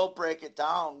I'll still break it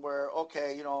down where,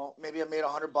 okay, you know, maybe I made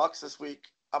 $100 this week.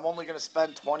 I'm only going to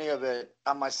spend 20 of it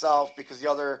on myself because the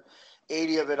other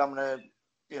 80 of it, I'm going to,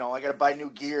 you know, I got to buy new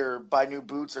gear, buy new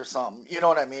boots or something. You know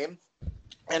what I mean?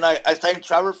 And I thank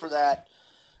Trevor for that,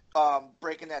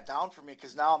 breaking that down for me,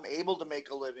 because now I'm able to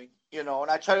make a living, you know.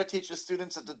 And I try to teach the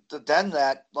students at the den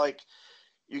that, like,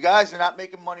 you guys are not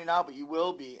making money now, but you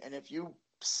will be. And if you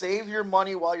save your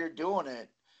money while you're doing it,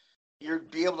 you'll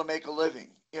be able to make a living.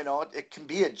 You know, it can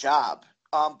be a job.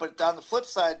 But on the flip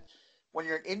side, when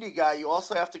you're an indie guy, you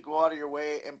also have to go out of your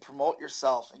way and promote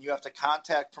yourself, and you have to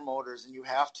contact promoters, and you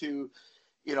have to,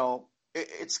 you know,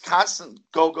 it's constant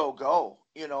go, go, go.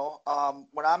 You know,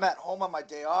 when I'm at home on my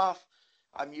day off,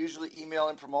 I'm usually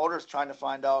emailing promoters trying to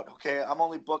find out, okay, I'm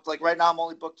only booked, like right now I'm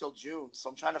only booked till June. So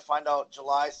I'm trying to find out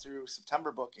July through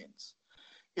September bookings.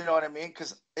 You know what I mean?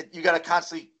 Because you got to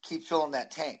constantly keep filling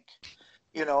that tank.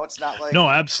 You know, it's not like. No,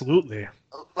 absolutely.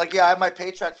 Like, yeah, I have my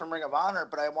paycheck from Ring of Honor,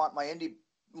 but I want my indie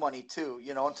money too,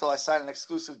 you know, until I sign an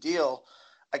exclusive deal.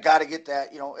 I got to get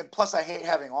that, you know, and plus I hate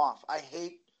having off. I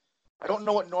don't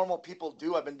know what normal people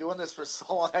do. I've been doing this for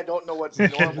so long. I don't know what's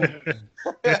normal.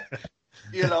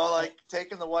 You know, like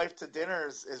taking the wife to dinner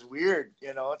is weird.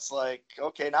 You know, it's like,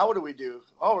 okay, now what do we do?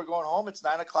 Oh, we're going home. It's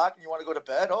 9:00 and you want to go to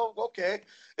bed? Oh, okay.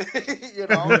 You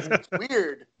know, it's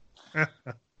weird.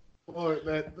 Well,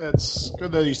 that's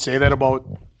good that you say that about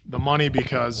the money,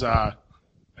 because it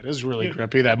is really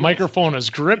grippy. That microphone is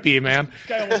grippy, man. This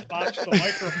guy almost botched the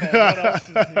microphone. What else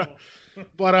is new?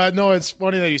 But no, it's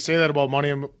funny that you say that about money,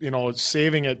 you know,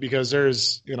 saving it, because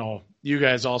there's, you know, you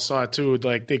guys all saw it too.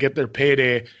 Like, they get their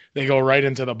payday, they go right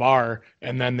into the bar,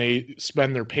 and then they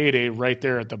spend their payday right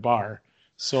there at the bar.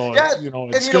 So, yeah, you know,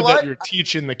 it's good that you're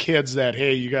teaching the kids that,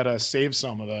 hey, you got to save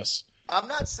some of this. I'm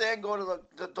not saying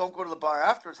don't go to the bar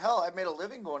afterwards. Hell, I made a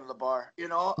living going to the bar, you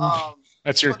know.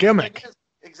 That's your gimmick.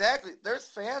 Exactly. There's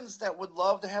fans that would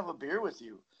love to have a beer with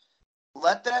you.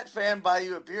 Let that fan buy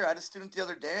you a beer. I had a student the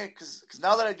other day, because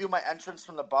now that I do my entrance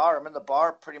from the bar, I'm in the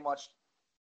bar pretty much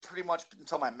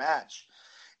until my match.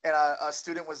 And a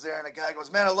student was there, and a guy goes,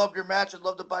 "Man, I loved your match. I'd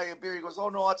love to buy you a beer." He goes, "Oh,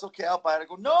 no, that's okay. I'll buy it." I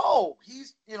go, "No,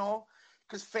 he's, you know,"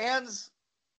 because fans,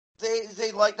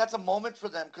 they like, that's a moment for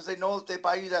them, because they know if they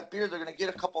buy you that beer, they're going to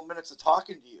get a couple minutes of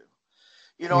talking to you.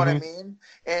 You know what I mean?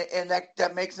 And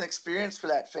that makes an experience for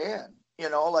that fan. You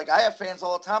know, like, I have fans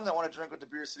all the time that want to drink with the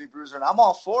Beer City Bruiser, and I'm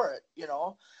all for it. You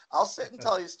know, I'll sit and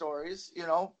tell you stories. You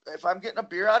know, if I'm getting a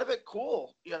beer out of it,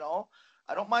 cool. You know,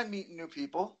 I don't mind meeting new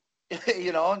people.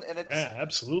 You know, and it's, yeah,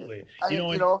 absolutely.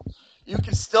 You know, you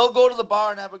can still go to the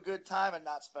bar and have a good time and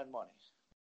not spend money.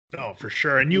 No, for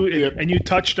sure. And you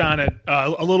touched on it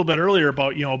a little bit earlier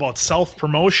about, you know, about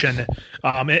self-promotion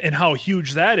and how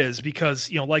huge that is, because,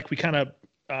 you know, like we kind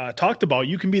of talked about,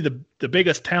 you can be the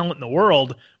biggest talent in the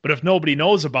world, but if nobody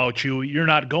knows about you, you're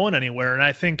not going anywhere. And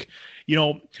I think, you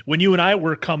know, when you and I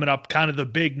were coming up, kind of the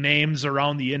big names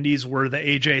around the indies were the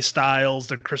AJ Styles,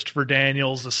 the Christopher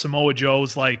Daniels, the Samoa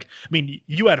Joes. Like, I mean,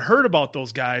 you had heard about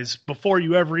those guys before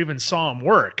you ever even saw them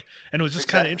work. And it was just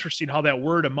kind of interesting how that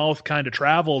word of mouth kind of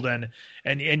traveled. And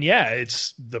yeah,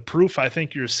 it's the proof. I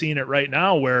think you're seeing it right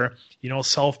now where, you know,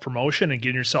 self-promotion and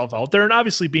getting yourself out there, and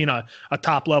obviously being a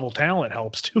top level talent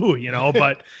helps too, you know,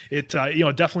 but it, you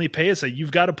know, definitely pays that.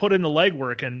 You've got to put in the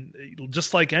legwork, and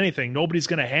just like anything, nobody's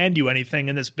going to hand you anything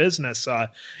in this business.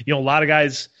 You know, a lot of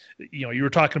guys, you know, you were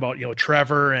talking about, you know,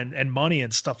 Trevor and money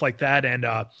and stuff like that. And,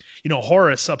 you know,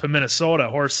 Horace up in Minnesota,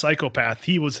 Horace Psychopath,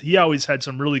 he always had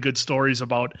some really good stories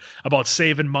about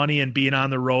saving money and being on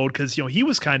the road. 'Cause, you know, he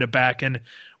was kind of back in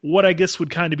what I guess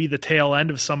would kind of be the tail end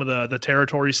of some of the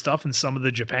territory stuff and some of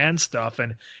the Japan stuff.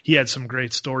 And he had some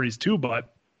great stories too,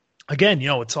 but again, you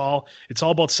know, it's all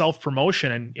about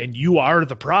self-promotion, and you are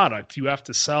the product. You have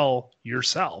to sell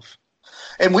yourself.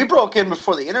 And we broke in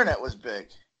before the internet was big.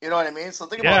 You know what I mean? So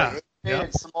think about it.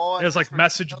 And Samoa. There's like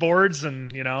message boards,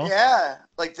 and, you know. Yeah,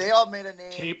 like they all made a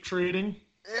name. Tape trading.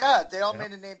 Yeah, they all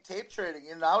made a name tape trading.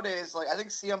 And nowadays, like, I think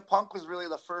CM Punk was really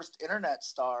the first internet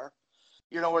star,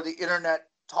 you know, where the internet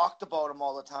talked about him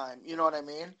all the time. You know what I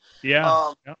mean?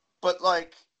 Yeah. But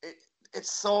like,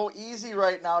 it's so easy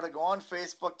right now to go on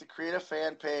Facebook, to create a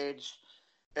fan page,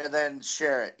 and then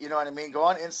share it. You know what I mean? Go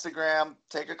on Instagram,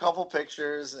 take a couple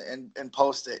pictures, and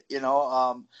post it. You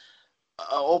know,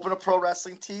 open a pro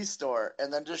wrestling tee store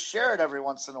and then just share it every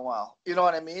once in a while. You know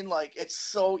what I mean? Like, it's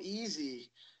so easy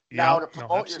now to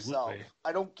promote yourself.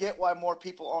 I don't get why more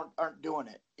people aren't doing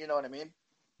it. You know what I mean?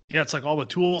 Yeah, it's like all the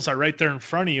tools are right there in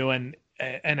front of you, and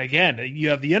again, you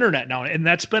have the internet now, and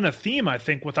that's been a theme, I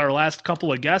think, with our last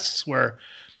couple of guests, where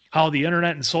how the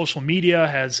internet and social media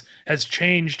has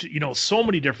changed, so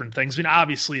many different things. I mean,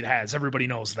 obviously it has. Everybody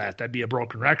knows that. That'd be a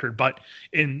broken record. But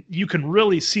you can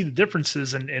really see the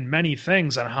differences in many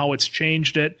things on how it's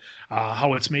changed it,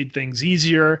 how it's made things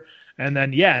easier. And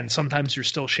then, and sometimes you're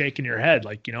still shaking your head.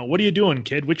 Like, what are you doing,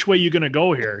 kid? Which way are you going to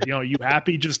go here? You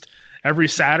happy just every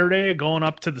Saturday going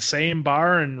up to the same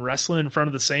bar and wrestling in front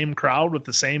of the same crowd with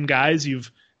the same guys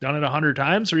you've done it 100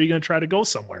 times, or are you going to try to go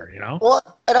somewhere, Well,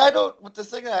 and with the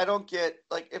thing that I don't get,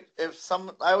 like,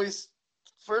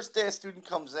 first day a student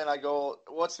comes in, I go,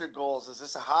 what's your goals? Is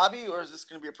this a hobby or is this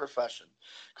going to be a profession?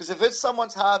 Because if it's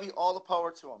someone's hobby, all the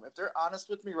power to them. If they're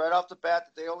honest with me right off the bat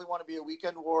that they only want to be a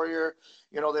weekend warrior,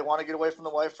 they want to get away from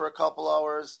the wife for a couple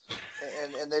hours,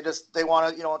 and they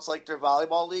want to, it's like their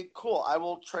volleyball league, cool. I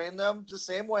will train them the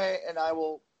same way and I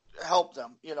will help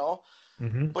them,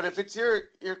 Mm-hmm. But if it's your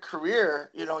career,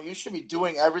 you should be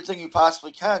doing everything you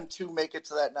possibly can to make it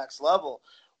to that next level.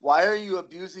 Why are you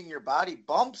abusing your body?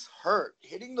 Bumps hurt.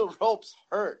 Hitting the ropes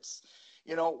hurts.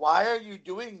 Why are you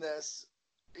doing this?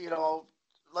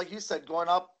 Like you said, going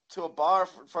up to a bar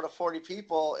in front of 40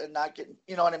 people and not getting,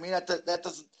 you know what I mean? That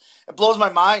doesn't, it blows my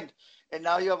mind. And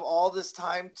now you have all this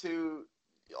time to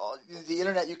the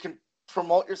internet. You can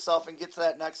promote yourself and get to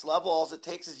that next level. All it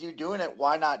takes is you doing it.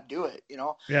 Why not do it?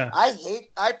 Yeah.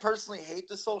 I personally hate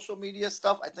the social media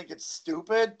stuff. I think it's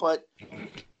stupid, but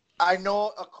I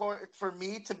know for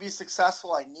me to be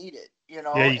successful, I need it,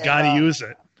 Yeah, you got to use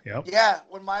it. Yep. Yeah.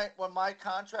 When my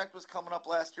contract was coming up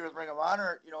last year with Ring of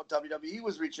Honor, WWE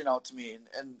was reaching out to me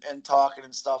and talking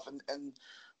and stuff. And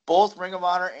both Ring of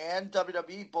Honor and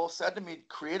WWE both said to me,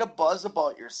 create a buzz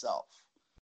about yourself.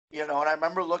 And I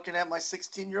remember looking at my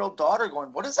 16-year-old daughter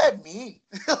going, what does that mean?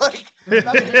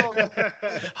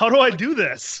 How do I do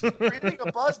this? Creating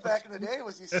a buzz back in the day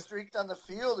was you streaked on the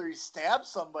field or you stabbed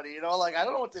somebody, I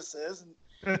don't know what this is.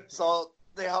 And so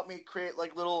they helped me create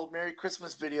like little Merry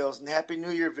Christmas videos and Happy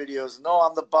New Year videos. No,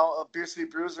 I'm the Beer City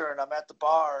Bruiser and I'm at the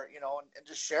bar, and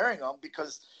just sharing them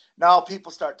because now people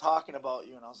start talking about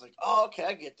you. And I was like, oh, okay,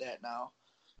 I get that now.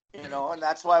 And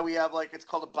that's why we have it's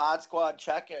called a Bod Squad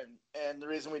check-in. And the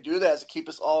reason we do that is to keep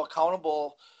us all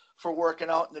accountable for working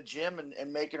out in the gym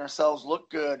and making ourselves look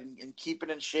good and keeping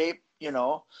in shape,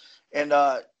 and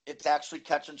it's actually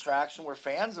catching traction where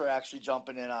fans are actually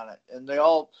jumping in on it. And they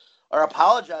all are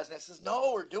apologizing. It says,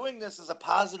 no, we're doing this as a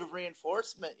positive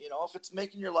reinforcement. If it's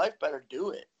making your life better, do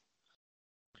it.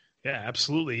 Yeah,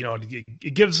 absolutely.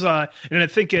 It gives, and I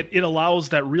think it allows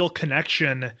that real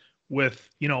connection with,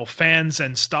 fans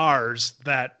and stars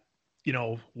that,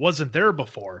 wasn't there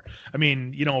before. I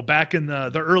mean, back in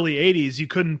the early 80s, you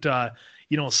couldn't,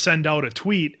 send out a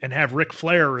tweet and have Ric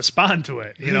Flair respond to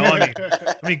it.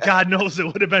 I mean, God knows it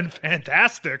would have been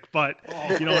fantastic, but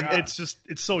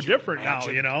it's so different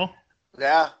now,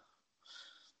 Yeah.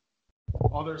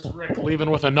 Oh, there's Rick leaving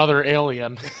with another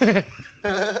alien.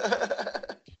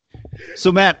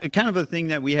 So, Matt, kind of a thing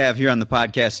that we have here on the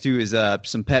podcast, too, is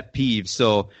some pet peeves.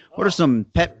 So what are some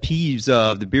pet peeves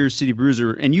of the Beer City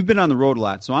Bruiser? And you've been on the road a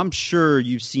lot, so I'm sure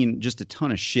you've seen just a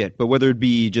ton of shit. But whether it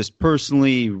be just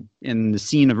personally in the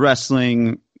scene of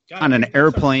wrestling, on an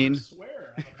airplane.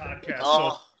 Swear on the podcast.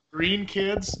 Oh. Green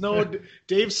kids? No,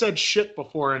 Dave said shit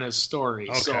before in his story.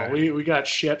 Okay. So we got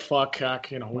shit, fuck,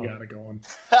 heck, we got it going.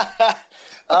 I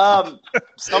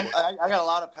got a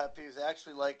lot of pet peeves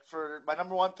actually. Like for my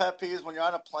number one pet peeve is when you're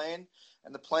on a plane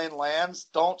and the plane lands,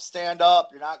 don't stand up.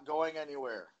 You're not going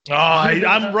anywhere. Oh,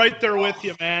 I'm right there with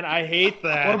you, man. I hate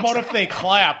that. What about if they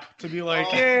clap to be like,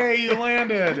 hey, you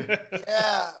landed?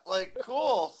 Yeah, like,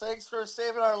 cool. Thanks for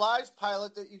saving our lives,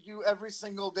 pilot, that you do every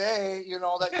single day,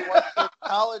 that you went to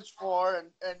college for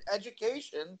and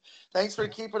education. Thanks for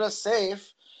keeping us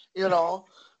safe,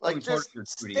 Like, just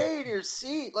stay in your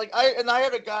seat. Like, I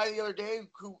had a guy the other day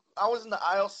who I was in the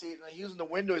aisle seat and he was in the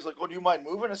window. He's like, "Oh, do you mind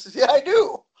moving?" I said, "Yeah, I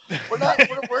do." Where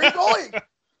are you going?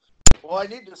 Well, I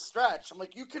need to stretch. I'm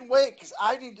like, you can wait because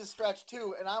I need to stretch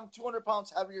too, and I'm 200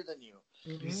 pounds heavier than you.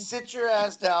 Mm-hmm. Sit your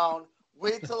ass down.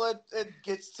 Wait till it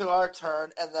gets to our turn,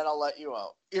 and then I'll let you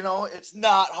out. It's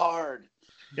not hard.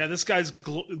 Yeah, this guy's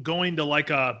going to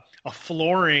like a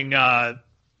flooring what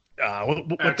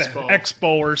the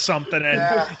expo or something,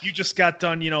 and you just got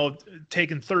done,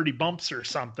 taking 30 bumps or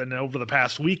something over the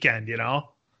past weekend,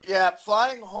 Yeah,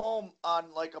 flying home on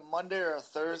like a Monday or a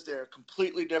Thursday are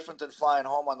completely different than flying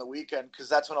home on the weekend because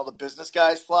that's when all the business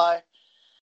guys fly.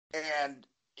 and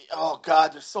oh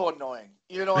God, they're so annoying.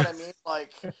 You know what I mean?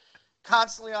 Like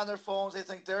constantly on their phones. They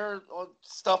think their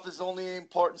stuff is only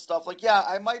important stuff. Like, yeah,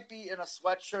 I might be in a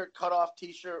sweatshirt, cut off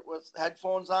t-shirt with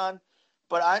headphones on,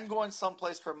 but I'm going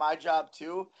someplace for my job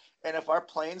too. And if our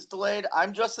plane's delayed,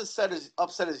 I'm just as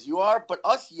upset as you are. But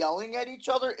us yelling at each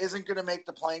other isn't going to make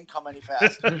the plane come any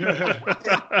faster.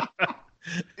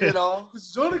 You know,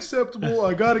 this is unacceptable.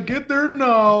 I got to get there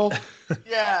now.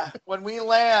 Yeah, when we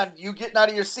land, you getting out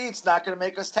of your seat's not going to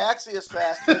make us taxi as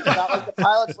fast. It's not like the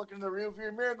pilot's looking in the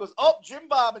rearview mirror and goes, "Oh, Jim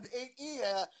Bob in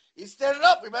 8E, he's standing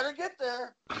up. We better get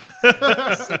there."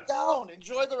 Sit down,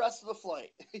 enjoy the rest of the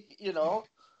flight. You know.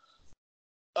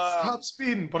 Stop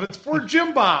speeding, but it's for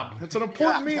Jim Bob. It's an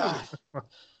important meeting.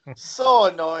 So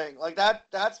annoying. Like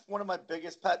that's one of my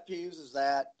biggest pet peeves is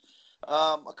that.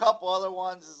 A couple other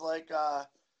ones is like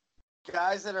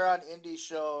guys that are on indie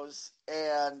shows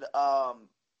and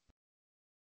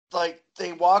like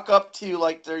they walk up to you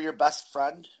like they're your best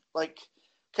friend. Like,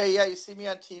 okay, yeah, you see me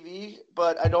on TV,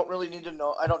 but I don't really need to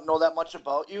know. I don't know that much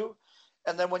about you.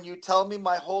 And then when you tell me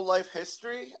my whole life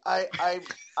history, I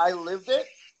lived it.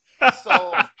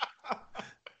 So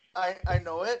I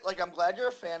know it. Like, I'm glad you're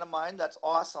a fan of mine. That's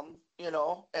awesome, you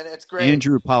know, and it's great.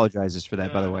 Andrew apologizes for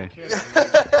that, by the way.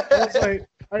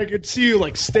 I could see you,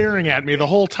 like, staring at me the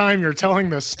whole time you're telling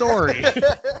this story.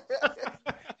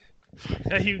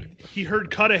 Yeah, he heard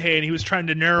Cudahy, and he was trying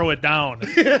to narrow it down.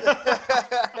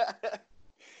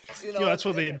 You know, that's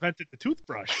why they invented the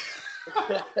toothbrush.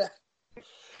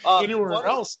 Anywhere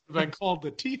else would have been called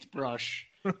the teeth brush.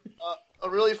 A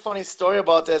really funny story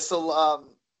about this. So,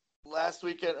 last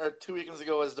weekend or 2 weekends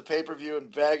ago was the pay-per-view in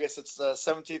Vegas. It's the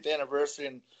 17th anniversary,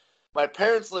 and my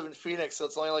parents live in Phoenix, so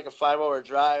it's only like a 5-hour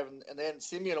drive, and they hadn't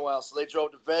seen me in a while, so they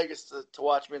drove to Vegas to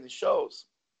watch me in the shows.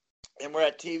 And we're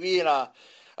at TV, and I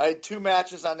had 2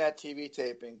 matches on that TV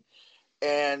taping.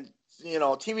 And, you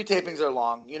know, TV tapings are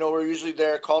long. You know, we're usually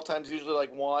there. Call time's usually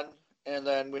like 1, and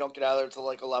then we don't get out of there until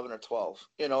like 11 or 12.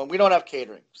 You know, and we don't have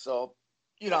catering, so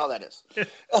you know how that is.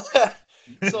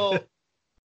 So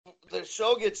the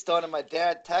show gets done, and my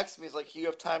dad texts me. He's like, "You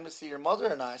have time to see your mother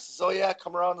and I?" I says, "Oh, yeah,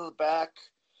 come around to the back.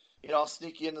 You know, I'll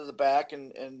sneak you into the back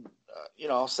and you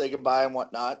know, I'll say goodbye and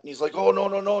whatnot." And he's like, "Oh,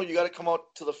 no, you got to come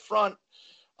out to the front.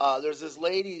 There's this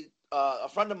lady, a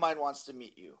friend of mine wants to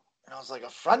meet you." And I was like, "A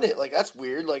friend? Like, that's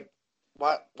weird. Like,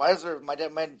 why is there my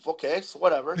dad? Man, okay, so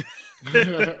whatever."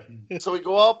 So we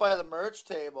go out by the merch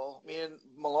table, me and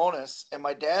Malonis, and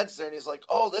my dad's there, and he's like,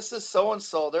 "Oh, this is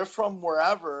so-and-so. They're from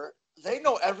wherever. They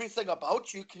know everything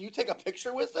about you. Can you take a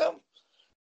picture with them?"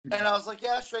 And I was like,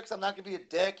 "Yeah, sure, 'cause I'm not going to be a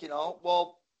dick, you know."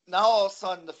 Well, now all of a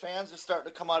sudden the fans are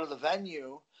starting to come out of the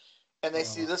venue, and they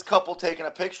see this couple taking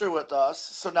a picture with us.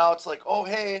 So now it's like, "Oh,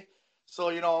 hey." So,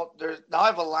 you know, now I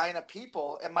have a line of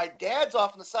people, and my dad's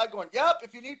off on the side going, "Yep,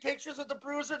 if you need pictures with the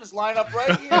Bruiser, just line up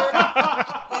right here.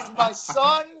 He's my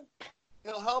son.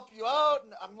 He'll help you out."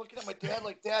 And I'm looking at my dad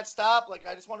like, "Dad, stop. Like,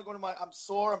 I just want to go to I'm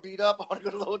sore. I'm beat up. I want to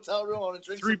go to the hotel room. I want to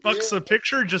drink $3 a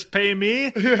picture, just pay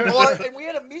me. Well, and we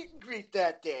had a meet and greet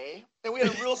that day, and we had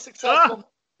a real successful meet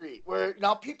and greet where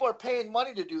now people are paying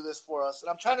money to do this for us. And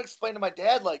I'm trying to explain to my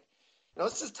dad, like, you know,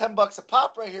 this is $10 a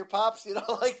pop right here, Pops. You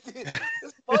know, like, this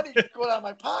money going out of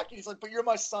my pocket. He's like, "But you're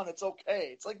my son. It's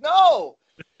okay." It's like, no.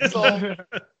 So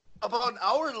about an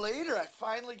hour later, I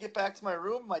finally get back to my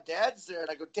room. My dad's there, and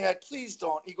I go, "Dad, please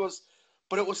don't." He goes,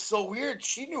 "But it was so weird.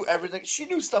 She knew everything. She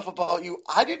knew stuff about you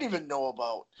I didn't even know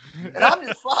about. And I'm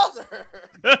your father."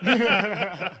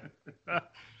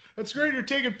 That's great. You're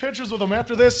taking pictures with him.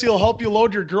 After this, he'll help you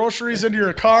load your groceries into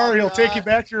your car. He'll take you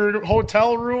back to your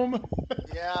hotel room.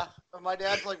 Yeah. And my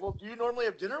dad's like, "Well, do you normally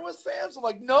have dinner with fans?" I'm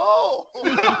like, "No."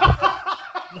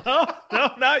 No,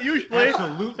 not usually.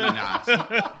 Absolutely not.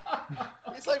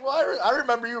 He's like, "Well, I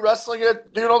remember you wrestling at,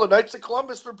 you know, the Knights of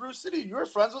Columbus for Bruce City. You were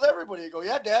friends with everybody." I go,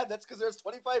 "Yeah, Dad, that's because there's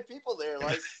 25 people there.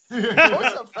 Like, of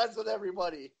course I'm friends with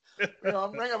everybody. You know,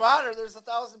 I'm Ring of Honor. There's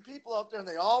 1,000 people out there, and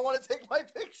they all want to take my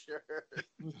picture."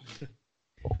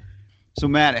 So,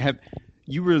 Matt,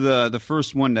 you were the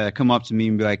first one to come up to me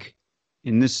and be like,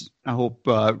 and this, I hope,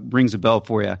 rings a bell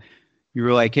for you. You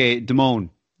were like, "Hey, Damone,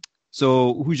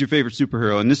 so who's your favorite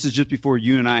superhero?" And this is just before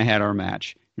you and I had our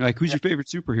match. You're like, "Who's your favorite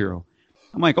superhero?"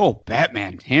 I'm like, "Oh,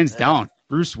 Batman, hands down."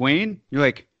 Bruce Wayne? You're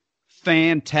like,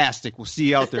 "Fantastic. We'll see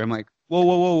you out there." I'm like,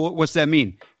 whoa, what's that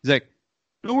mean? He's like,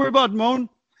 "Don't worry about it, Damone.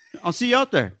 I'll see you out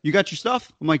there. You got your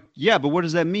stuff?" I'm like, "Yeah, but what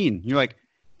does that mean?" You're like,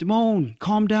 "Damone,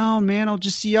 calm down, man. I'll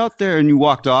just see you out there." And you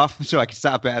walked off so I could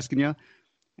stop asking you.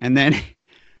 And then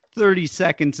 30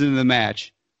 seconds into the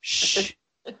match, shh,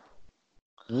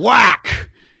 whack,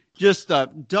 just a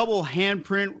double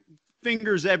handprint,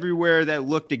 fingers everywhere that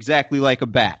looked exactly like a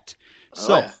bat.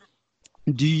 So, yeah.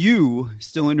 do you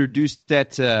still introduce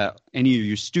that to any of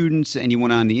your students,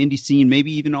 anyone on the indie scene,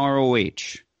 maybe even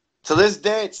ROH? To this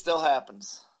day, it still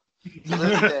happens. To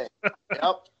this day.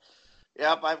 Yep.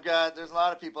 There's a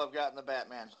lot of people I've gotten the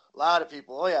Batman. A lot of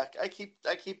people. Oh yeah, I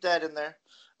keep that in there.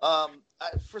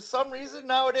 For some reason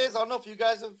nowadays, I don't know if you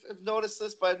guys have noticed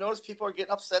this, but I've noticed people are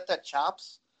getting upset that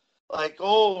chops, like,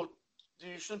 oh,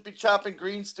 you shouldn't be chopping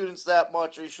green students that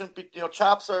much, or you shouldn't be,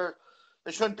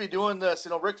 they shouldn't be doing this.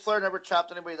 Ric Flair never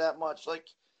chopped anybody that much. Like,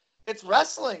 it's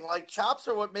wrestling. Like, chops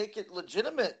are what make it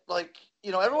legitimate. Like,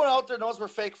 everyone out there knows we're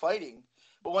fake fighting.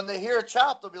 But when they hear a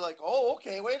chop, they'll be like, oh,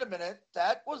 okay, wait a minute.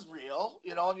 That was real.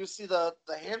 And you see the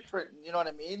handprint, you know what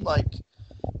I mean? Like,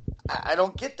 I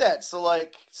don't get that. So,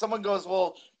 like, someone goes,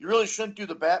 well, you really shouldn't do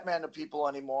the Batman to people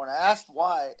anymore. And I asked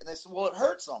why. And they said, well, it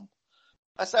hurts them.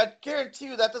 I said, I guarantee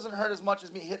you that doesn't hurt as much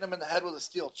as me hitting him in the head with a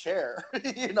steel chair.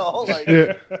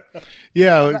 Like.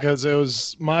 Yeah, because it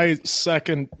was my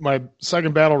second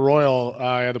battle royal.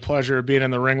 I had the pleasure of being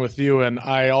in the ring with you, and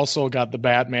I also got the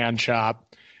Batman chop.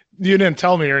 You didn't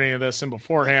tell me or any of this in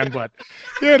beforehand, but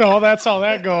that's how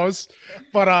that goes.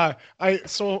 But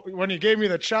so when you gave me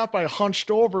the chop, I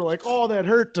hunched over like, oh, that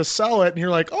hurt, to sell it, and you're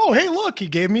like, oh, hey, look, he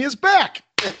gave me his back,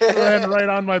 and right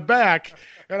on my back.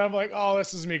 And I'm like, oh,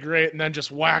 this is me great. And then just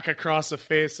whack across the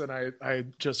face. And I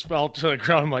just fell to the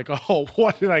ground. I'm like, oh,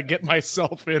 what did I get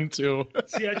myself into?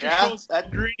 See, I just shows how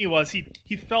green he was.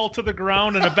 He fell to the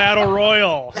ground in a battle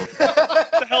royal.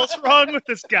 What the hell's wrong with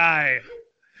this guy?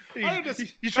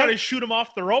 You try to shoot him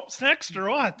off the ropes next or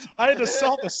what? I had to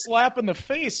sell the slap in the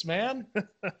face, man.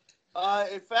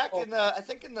 In fact, I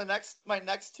think in my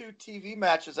next two TV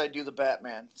matches, I do the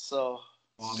Batman. So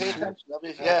pay attention.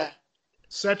 Yeah.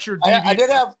 Set your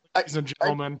DVD, ladies and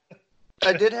gentlemen.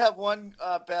 I did have one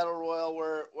battle royal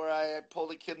where I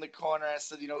pulled a kid in the corner. I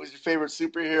said, who's your favorite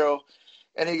superhero?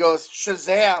 And he goes,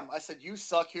 Shazam. I said, you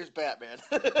suck. Here's Batman.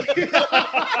 You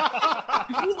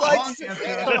like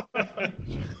Shazam?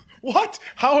 What?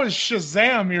 How is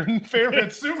Shazam your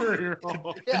favorite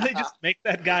superhero? Did they just make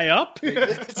that guy up?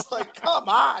 It's like, come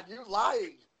on, you're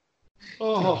lying.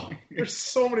 Oh, there's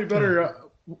so many better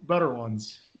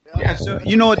ones. Yeah, so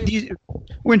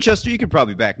Winchester, you could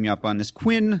probably back me up on this.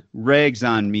 Quinn rags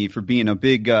on me for being a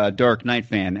big Dark Knight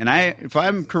fan, and if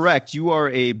I'm correct, you are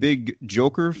a big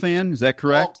Joker fan. Is that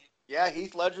correct? Oh, yeah,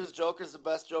 Heath Ledger's Joker's the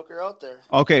best Joker out there.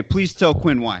 Okay, please tell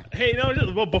Quinn why. Hey,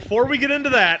 well, before we get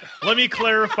into that, let me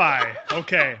clarify.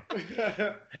 Okay,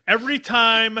 every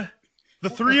time the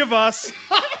three of us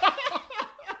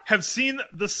have seen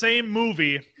the same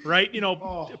movie, right?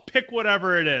 Pick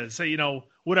whatever it is.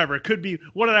 Whatever. It could be,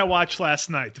 what did I watch last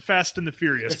night? The Fast and the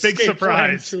Furious. Big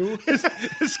surprise.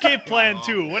 Escape Plan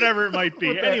 2, whatever it might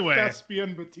be. Anyway.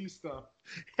 Caspian Batista.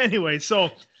 Anyway,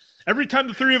 so every time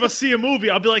the three of us see a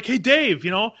movie, I'll be like, hey, Dave,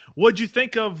 what'd you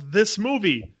think of this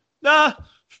movie? Nah,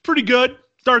 pretty good.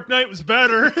 Dark Knight was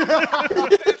better.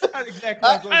 That's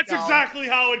exactly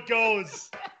how it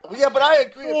goes. Yeah, but I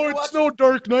agree. It's no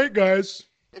Dark Knight, guys.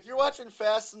 If you're watching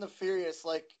Fast and the Furious,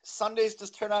 like, Sundays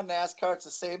just turn on NASCAR. It's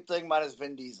the same thing minus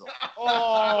Vin Diesel.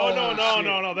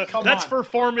 No. That's for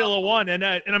Formula One. And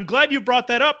I'm glad you brought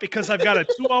that up because I've got a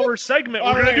 2-hour segment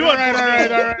we're going to do. All right.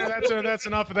 That's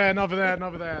enough of that.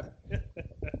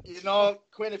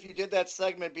 Quinn, if you did that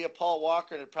segment, it'd be a Paul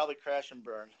Walker and it'd probably crash and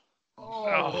burn.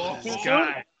 This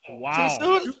guy.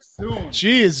 Wow. Too soon.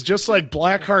 Jeez, just like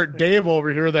Blackheart Dave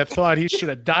over here that thought he should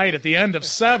have died at the end of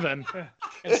 7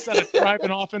 instead of driving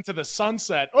off into the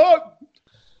sunset.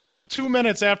 2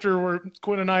 minutes after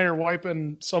Quinn and I are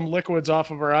wiping some liquids off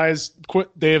of our eyes,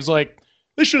 Dave's like,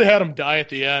 they should have had him die at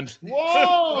the end.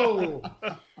 Whoa!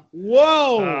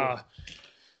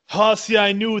 See,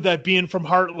 I knew that being from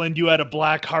Heartland, you had a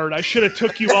black heart. I should have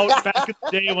took you out back in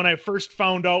the day when I first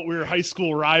found out we were high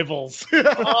school rivals.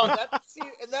 Now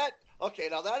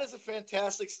that is a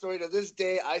fantastic story. To this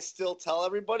day, I still tell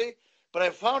everybody. But I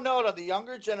found out on the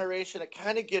younger generation, it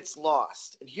kind of gets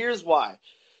lost. And here's why.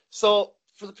 So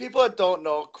for the people that don't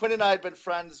know, Quinn and I had been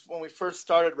friends when we first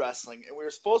started wrestling. And we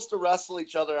were supposed to wrestle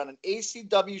each other on an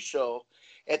ACW show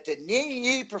at the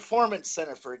Ningyi Performance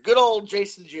Center for good old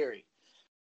Jason Jerry.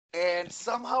 And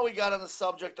somehow we got on the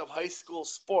subject of high school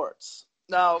sports.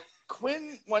 Now,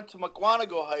 Quinn went to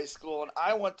McWanago High School, and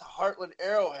I went to Heartland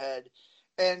Arrowhead.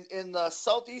 And in the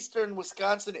southeastern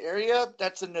Wisconsin area,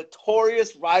 that's a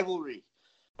notorious rivalry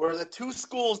where the two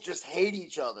schools just hate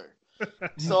each other.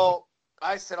 So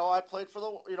I said, I played for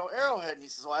the Arrowhead. And he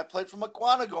says, I played for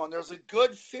McWanago. And there was a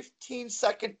good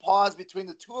 15-second pause between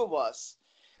the two of us.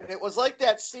 And it was like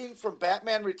that scene from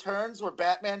Batman Returns where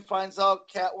Batman finds out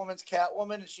Catwoman's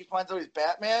Catwoman and she finds out he's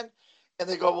Batman. And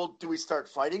they go, well, do we start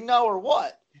fighting now or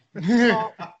what?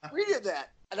 So we did that.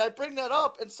 And I bring that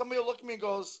up, and somebody will look at me and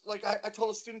goes, like, I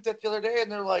told a student that the other day,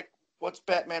 and they're like, what's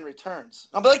Batman Returns?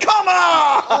 I'm like, come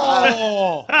on!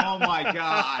 Oh, Oh my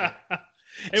God.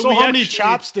 And so we how many actually-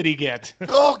 chops did he get?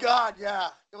 Oh, God, yeah.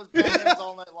 It was Batman's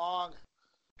all night long.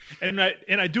 And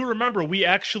I do remember we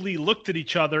actually looked at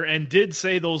each other and did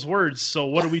say those words. So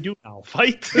what do we do now?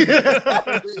 Fight?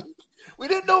 We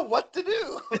didn't know what to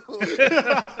do.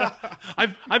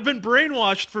 I've been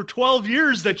brainwashed for 12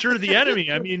 years that you're the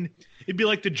enemy. I mean, it'd be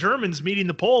like the Germans meeting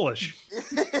the Polish.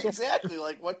 Exactly.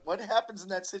 Like, what happens in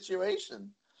that situation?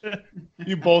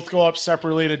 You both go up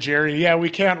separately to Jerry. Yeah,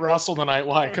 we can't wrestle tonight.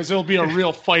 Why? Because there'll be a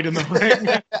real fight in the ring.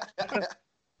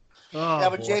 Oh, Yeah,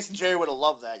 but boy. Jason Jerry would have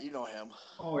loved that. You know him.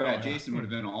 Oh yeah, Jason would have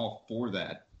been all for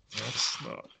that. That's,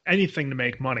 anything to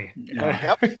make money.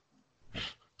 Yep.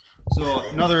 So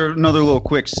another little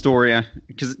quick story,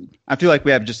 because I feel like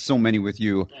we have just so many with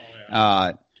you.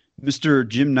 Mr.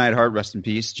 Jim Neidhart, rest in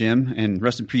peace, Jim, and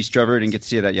rest in peace, Trevor. I didn't get to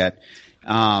see that yet.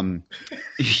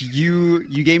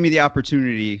 You gave me the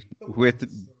opportunity with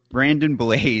Brandon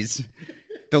Blaze,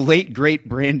 the late great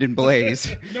Brandon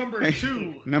Blaze, Number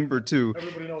 2. number 2.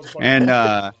 Everybody knows.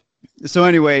 And so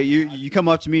anyway, you come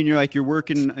up to me and you're like, you're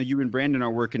working. You and Brandon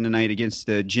are working tonight against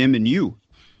Jim and you.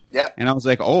 Yeah. And I was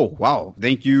like, oh, wow,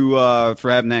 thank you for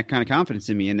having that kind of confidence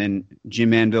in me. And then Jim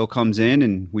Manville comes in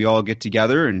and we all get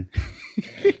together. And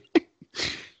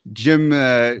Jim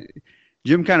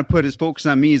kind of put his focus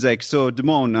on me. He's like, so,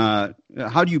 Damone,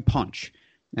 how do you punch?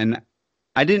 And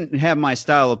I didn't have my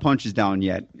style of punches down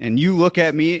yet. And you look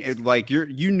at me like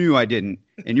you knew I didn't.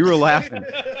 And you were laughing.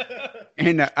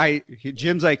 And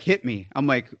Jim's like, hit me. I'm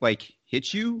like,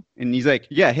 hit you? And he's like,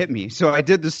 yeah, hit me. So I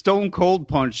did the stone cold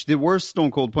punch, the worst stone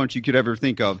cold punch you could ever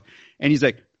think of. And he's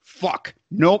like, fuck,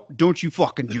 nope, don't you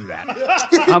fucking do that.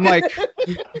 I'm like,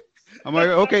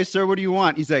 okay, sir, what do you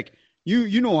want? He's like,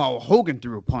 you know how Hogan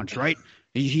threw a punch, right?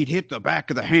 He'd hit the back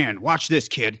of the hand. Watch this,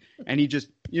 kid. And he just,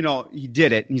 he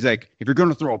did it. And he's like, if you're going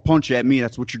to throw a punch at me,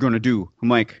 that's what you're going to do. I'm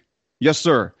like, yes,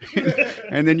 sir.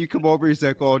 And then you come over, he's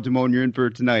like, oh, Damone, you're in for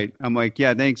tonight. I'm like,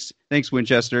 yeah, thanks,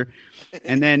 Winchester.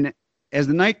 And then as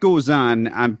the night goes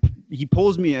on,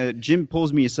 Jim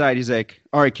pulls me aside. He's like,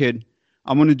 all right, kid,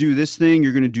 I'm going to do this thing.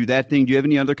 You're going to do that thing. Do you have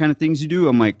any other kind of things you do?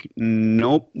 I'm like,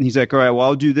 nope. And he's like, all right, well,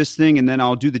 I'll do this thing, and then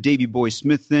I'll do the Davey Boy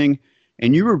Smith thing.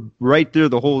 And you were right there,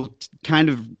 the whole kind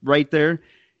of right there.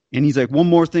 And he's like, one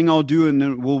more thing I'll do, and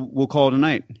then we'll call it a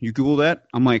night. You cool with that?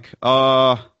 I'm like,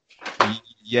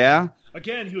 yeah.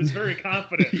 Again, he was very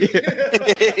confident.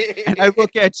 And I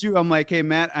look at you. I'm like, hey,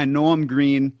 Matt, I know I'm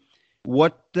green.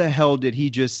 What the hell did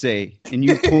he just say? And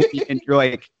you pull me, and you're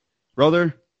like,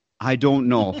 brother, I don't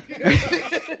know.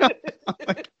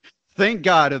 Like, thank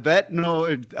God, a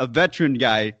veteran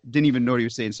guy didn't even know what he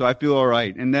was saying. So I feel all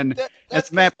right. And then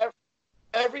That's Matt.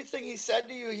 Everything he said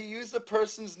to you, he used the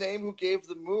person's name who gave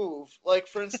the move. Like,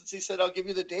 for instance, he said, I'll give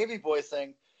you the Davey Boy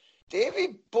thing.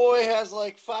 Davey Boy has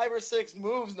like 5 or 6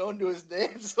 moves known to his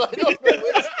name, so I don't know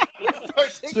which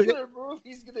particular move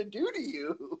he's going to do to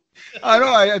you. I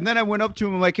know. And then I went up to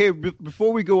him. I'm like, hey,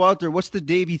 before we go out there, what's the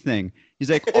Davey thing? He's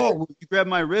like, oh, well, you grab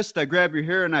my wrist, I grab your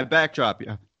hair, and I backdrop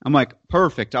you. I'm like,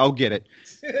 perfect. I'll get it.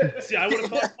 See, I would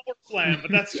have thought power slam, but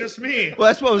that's just me. Well,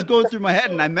 that's what was going through my head.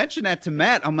 And I mentioned that to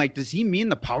Matt. I'm like, does he mean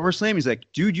the power slam? He's like,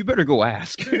 dude, you better go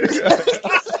ask. Like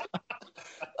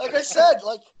I said,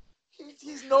 like,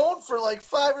 he's known for like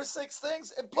 5 or 6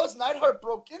 things, and plus Neidhart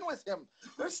broke in with him.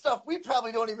 There's stuff we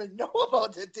probably don't even know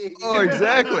about that Davey. Oh,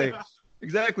 exactly.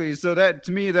 Exactly. So that,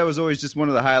 to me, that was always just one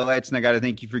of the highlights, and I got to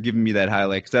thank you for giving me that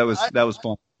highlight, because that was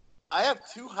fun. I have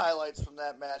 2 highlights from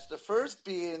that match. The first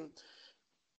being,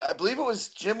 I believe it was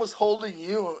Jim was holding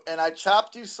you, and I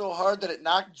chopped you so hard that it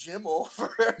knocked Jim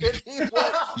over. And he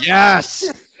went,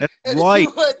 yes, that's and right.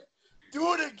 He went,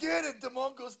 do it again, and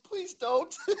Damone goes, please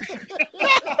don't.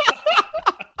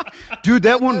 Dude,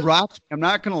 that one rocked. I'm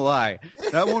not gonna lie,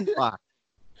 that one rocked.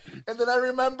 And then I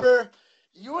remember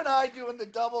you and I doing the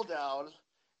double down,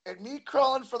 and me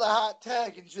crawling for the hot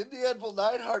tag, and Jim the Anvil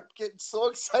Neidhart getting so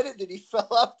excited that he fell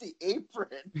off the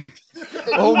apron.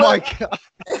 Oh my God.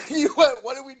 And he went,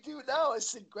 what do we do now? I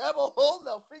said, grab a hold and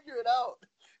I'll figure it out.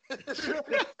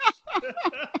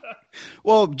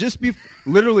 Well,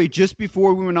 literally just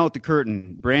before we went out the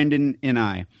curtain, Brandon,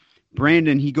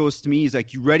 he goes to me, he's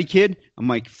like, you ready, kid? I'm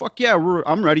like, fuck yeah,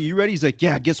 I'm ready. You ready? He's like,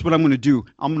 yeah, guess what I'm going to do?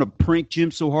 I'm going to prank Jim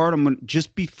so hard,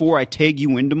 just before I tag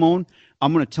you in, Damone,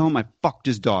 I'm going to tell him I fucked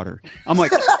his daughter. I'm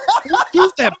like, don't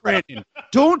do that, Brandon.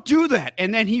 Don't do that.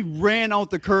 And then he ran out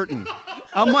the curtain.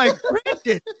 I'm like,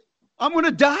 Brandon, I'm going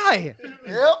to die.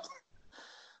 Yep.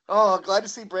 Oh, glad to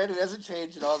see Brandon hasn't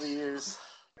changed in all the years.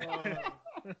 To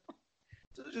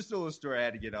the was just a little story I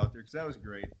had to get out there because that was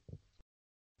great.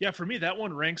 Yeah, for me, that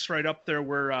one ranks right up there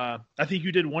where I think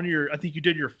you did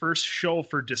your first show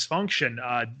for Dysfunction.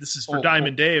 This is for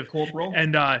Diamond Dave. Corporal?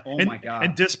 And my God.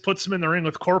 And Dis puts him in the ring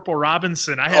with Corporal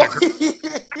Robinson. I had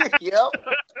Yep.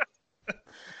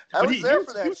 I was there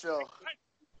for that show.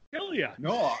 Hell yeah.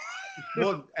 No.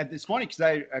 Well, it's funny because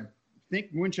I think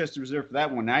Winchester was there for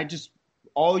that one.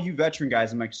 All you veteran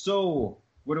guys, I'm like, so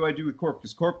what do I do with Corp?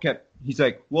 Because Corp he's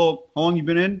like, well, how long you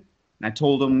been in? And I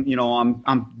told him,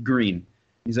 I'm green.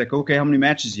 He's like, okay, how many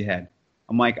matches you had?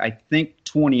 I'm like, I think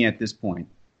 20 at this point.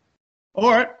 All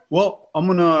right, well,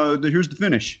 here's the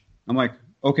finish. I'm like,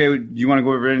 okay, do you want to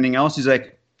go over anything else? He's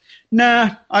like,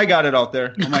 nah, I got it out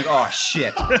there. I'm like, oh,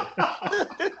 shit.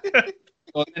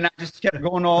 Well, and I just kept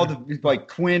going to all the, like,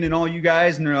 Quinn and all you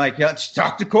guys, and they're like, yeah, just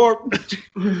talk to Corp.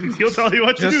 He'll tell you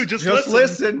what to do. Just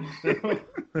listen.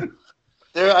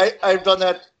 I've done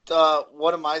that.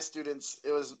 One of my students,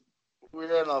 we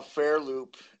were in a fair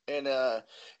loop, and it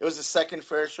was the second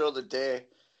fair show of the day.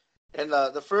 And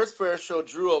the first fair show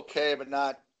drew okay, but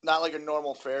not like a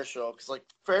normal fair show, because like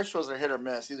fair shows are hit or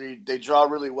miss. Either they draw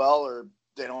really well or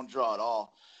they don't draw at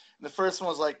all. And the first one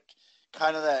was like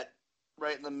kind of that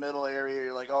right in the middle area.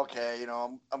 You're like, okay,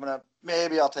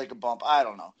 maybe I'll take a bump. I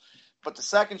don't know. But the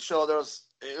second show,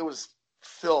 it was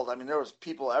filled. I mean, there was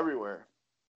people everywhere.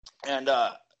 And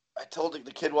I told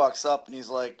the kid walks up and he's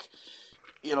like,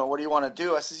 what do you want to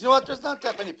do? I says, you know what? There's not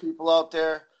that many people out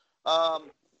there.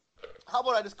 How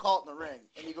about I just call it in the ring?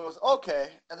 And he goes, okay.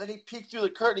 And then he peeked through the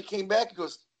curtain. He came back and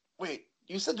goes, wait,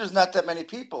 you said there's not that many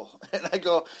people. And I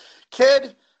go,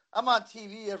 kid, I'm on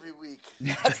TV every week.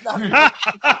 That's not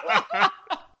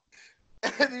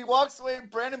And he walks away,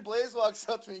 and Brandon Blaze walks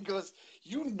up to me and goes,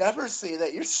 you never say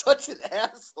that. You're such an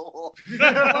asshole.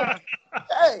 Like,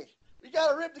 hey, we got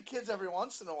to rip the kids every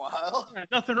once in a while.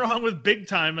 Nothing wrong with big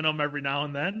timing them every now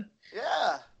and then.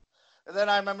 Yeah. And then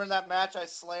I remember in that match, I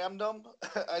slammed him.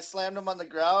 I slammed him on the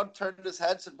ground, turned his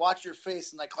head, said, watch your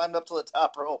face, and I climbed up to the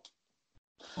top rope.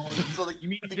 So the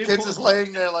kid's just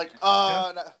laying there like,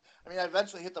 oh. Yeah. I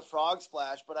eventually hit the frog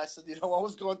splash, but I said, what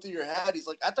was going through your head? He's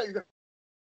like, I thought you were going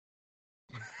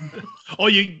to... Oh,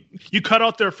 you cut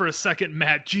out there for a second,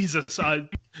 Matt. Jesus.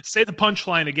 Say the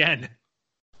punchline again.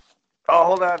 Oh,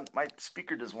 hold on. My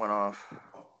speaker just went off.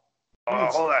 Oh,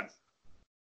 hold on.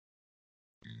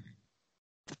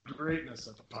 Greatness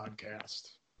of the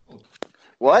podcast.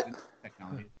 What?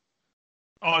 Technology.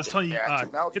 Oh, I was telling you,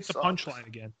 hit the sucks. punchline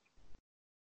again.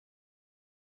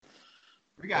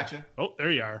 We got you. Oh,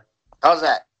 there you are. How's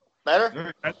that?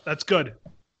 Better? That's good.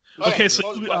 Okay,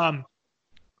 so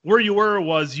where you were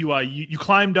was you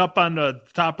climbed up on the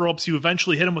top ropes. You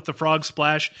eventually hit him with the frog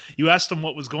splash. You asked him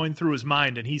what was going through his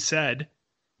mind, and he said...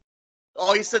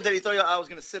 Oh, he said that he thought I was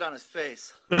going to sit on his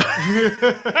face. So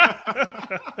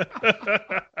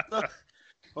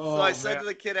I said to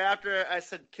the kid after, I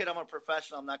said, kid, I'm a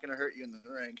professional. I'm not going to hurt you in the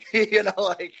ring.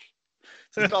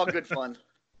 It's all good fun.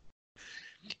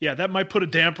 Yeah, that might put a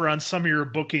damper on some of your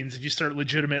bookings if you start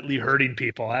legitimately hurting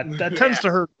people. That tends to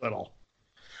hurt a little.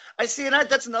 I see, and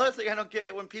that's another thing I don't get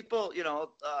when people,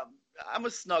 I'm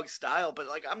a snug style, but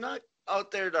like I'm not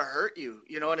out there to hurt you.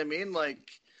 You know what I mean? Like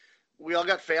we all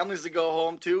got families to go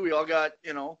home to. We all got,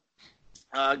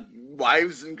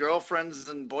 wives and girlfriends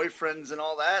and boyfriends and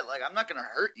all that. Like I'm not going to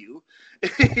hurt you.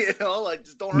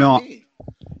 Just don't hurt me.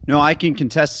 No, I can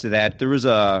contest to that. There was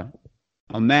a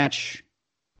match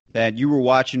that you were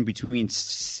watching between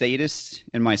Sadist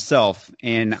and myself,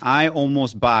 and I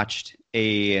almost botched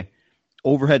a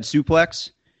overhead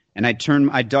suplex, and I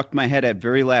ducked my head at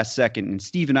very last second, and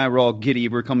Steve and I were all giddy.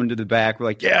 We're coming to the back. We're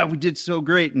like, yeah, we did so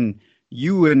great. And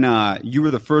you were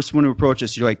the first one to approach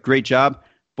us. You're like, great job,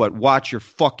 but watch your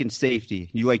fucking safety.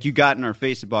 You got in our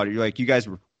face about it. You're like, you guys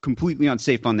were completely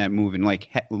unsafe on that move and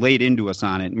laid into us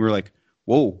on it. And we're like,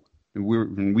 whoa.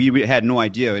 We had no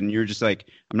idea, and you're just like,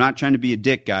 I'm not trying to be a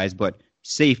dick, guys, but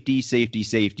safety.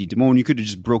 Damone, you could have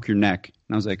just broke your neck.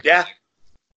 And I was like, yeah,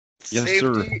 yes,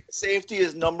 sir. Safety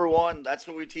is number one. That's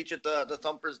what we teach at the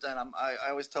Thumpers Den. I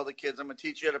always tell the kids, I'm gonna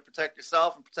teach you how to protect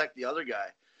yourself and protect the other guy.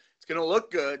 It's gonna look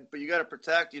good, but you got to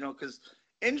protect, because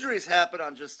injuries happen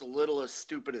on just the littlest,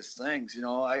 stupidest things.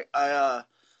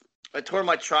 I tore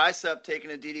my tricep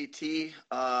taking a DDT.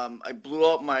 I blew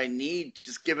out my knee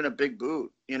just giving a big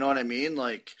boot. You know what I mean?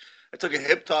 Like, I took a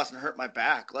hip toss and hurt my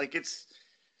back. Like,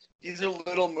 these are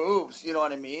little moves. You know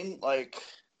what I mean? Like,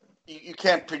 you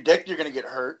can't predict you're going to get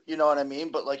hurt. You know what I mean?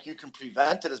 But, like, you can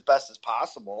prevent it as best as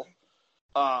possible.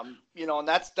 And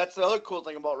that's the other cool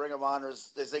thing about Ring of Honor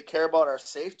is they care about our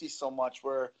safety so much,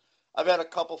 where I've had a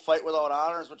couple fight without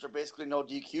honors, which are basically no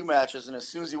DQ matches. And as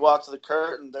soon as you walk to the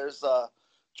curtain, there's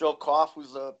Joe Koff,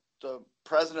 who's the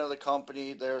president of the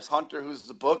company. There's Hunter, who's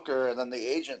the booker, and then the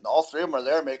agent. All three of them are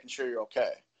there making sure you're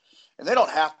okay. And they don't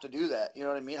have to do that. You know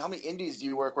what I mean? How many indies do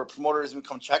you work where promoters even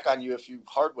come check on you if you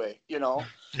hard way, you know?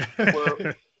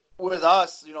 With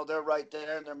us, you know, they're right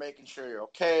there and they're making sure you're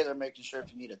okay. They're making sure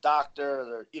if you need a doctor,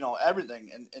 they're, you know,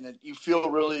 everything. And you feel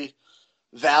really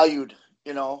valued,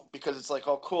 you know, because it's like,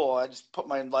 oh, cool. I just put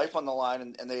my life on the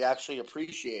line and they actually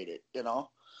appreciate it, you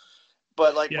know?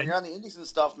 But, like, when you're on the indies and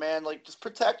stuff, man, like, just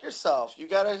protect yourself. You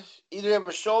got to either have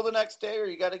a show the next day or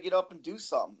you got to get up and do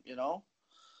something, you know?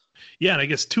 Yeah, and I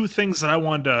guess two things that I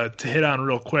wanted to hit on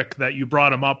real quick that you brought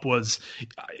them up was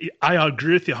I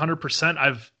agree with you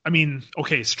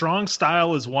 100%. Strong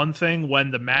style is one thing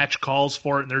when the match calls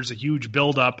for it and there's a huge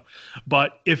buildup.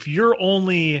 But if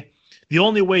the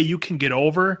only way you can get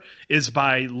over is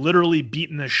by literally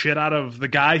beating the shit out of the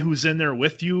guy who's in there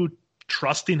with you,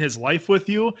 trusting his life with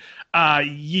you,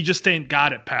 you just ain't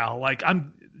got it, pal. Like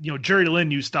Jerry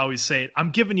Lynn used to always say, I'm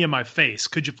giving you my face.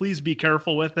 Could you please be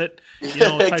careful with it? Type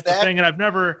exactly. of thing. And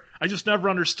I just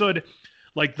never understood,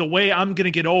 like, the way I'm going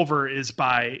to get over is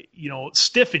by,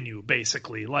 stiffing you,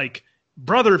 basically. Like,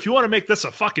 brother, if you want to make this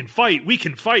a fucking fight, we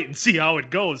can fight and see how it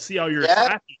goes. See how your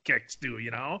tacky kicks do, you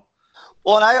know?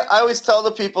 Well, and I always tell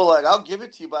the people, like, I'll give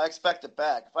it to you, but I expect it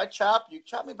back. If I chop you,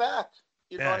 chop me back.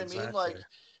 You know what I mean? Like,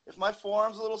 if my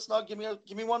forearm's a little snug, give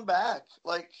me one back.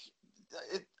 Like,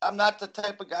 I'm not the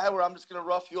type of guy where I'm just going to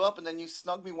rough you up and then you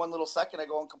snug me one little second, I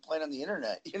go and complain on the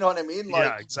internet. You know what I mean? Like,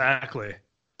 yeah, exactly.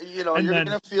 You're going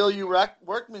to feel you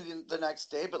work me the next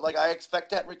day, but, like, I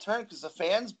expect that in return because the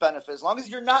fans benefit. As long as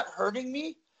you're not hurting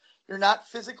me, you're not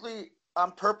physically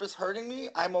on purpose hurting me,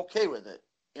 I'm okay with it,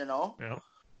 you know? Yeah.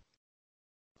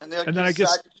 And then I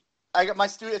guess I got my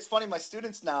students. It's funny, my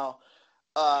students now,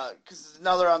 because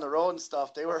now they're on the road and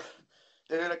stuff. They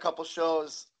did a couple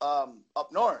shows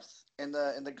up north in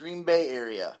the Green Bay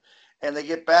area, and they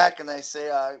get back and they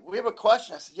say, "We have a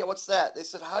question." I said, "Yeah, what's that?" They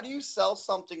said, "How do you sell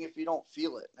something if you don't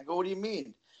feel it?" I go, "What do you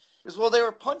mean?" Because, well, they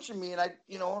were punching me and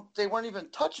they weren't even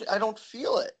touching. I don't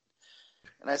feel it.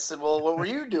 And I said, "Well, what were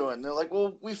you doing?" They're like,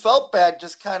 "Well, we felt bad,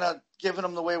 just kind of giving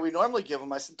them the way we normally give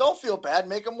them." I said, "Don't feel bad.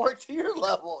 Make them work to your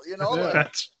level." You know,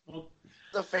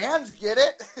 the fans get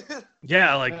it.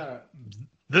 Yeah, like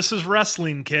this is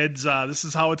wrestling, kids. This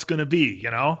is how it's going to be.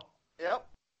 You know. Yep.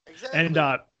 Exactly. And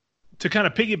to kind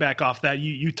of piggyback off that,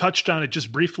 you touched on it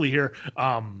just briefly here.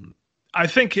 I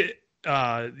think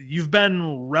you've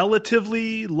been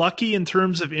relatively lucky in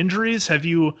terms of injuries. Have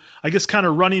you, I guess, kind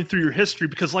of running through your history?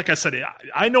 Because, like I said,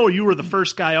 I know you were the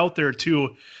first guy out there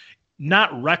to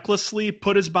not recklessly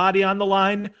put his body on the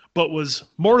line, but was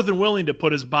more than willing to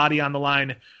put his body on the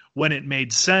line when it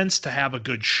made sense, to have a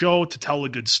good show, to tell a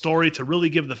good story, to really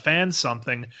give the fans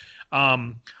something.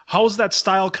 How's that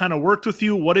style kind of worked with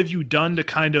you? What have you done to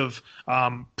kind of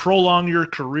prolong your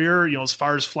career, as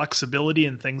far as flexibility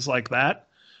and things like that?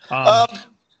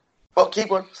 Keep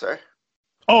going. Sorry.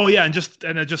 Oh yeah, and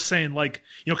just saying, like,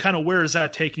 kind of where is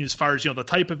that taking you as far as, the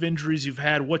type of injuries you've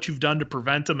had, what you've done to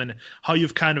prevent them, and how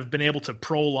you've kind of been able to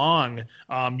prolong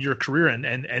your career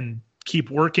and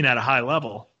keep working at a high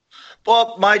level?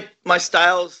 Well, my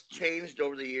style's changed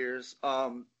over the years.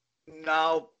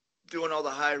 Now doing all the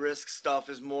high risk stuff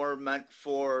is more meant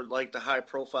for, like, the high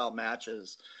profile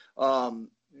matches,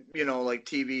 like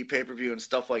TV, pay-per-view and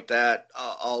stuff like that.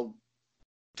 I'll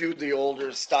do the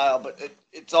older style, but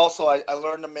it's also, I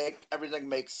learned to make everything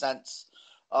make sense.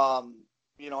 I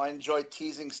enjoy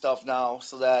teasing stuff now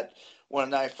so that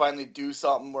when I finally do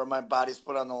something where my body's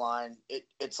put on the line,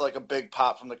 it's like a big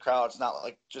pop from the crowd. It's not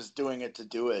like just doing it to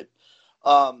do it.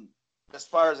 As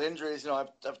far as injuries, I've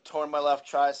torn my left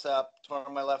tricep,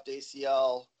 torn my left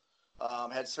ACL,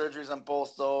 had surgeries on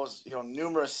both those,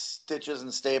 numerous stitches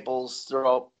and staples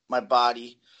throughout my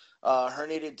body,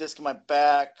 herniated disc in my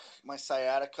back, my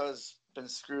sciatica's been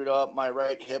screwed up, my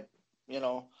right hip, is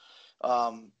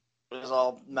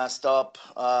all messed up,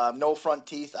 no front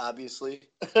teeth, obviously.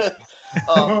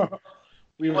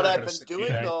 What I've been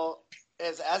doing, though,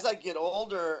 is as I get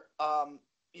older,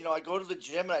 I go to the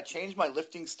gym and I change my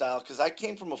lifting style because I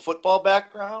came from a football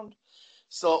background.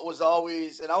 So it was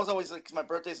always, and I was always, like, 'cause my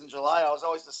birthday's in July, I was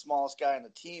always the smallest guy on the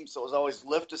team. So it was always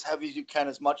lift as heavy as you can,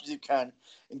 as much as you can,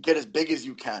 and get as big as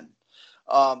you can.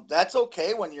 That's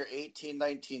okay when you're 18,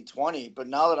 19, 20. But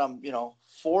now that I'm,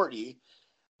 40,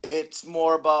 it's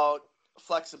more about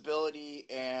flexibility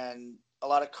and a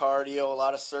lot of cardio, a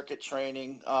lot of circuit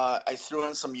training. I threw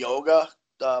in some yoga.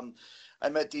 I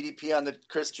met DDP on the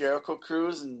Chris Jericho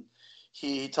cruise, and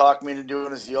he talked me into doing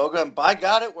his yoga, and by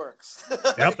God, it works.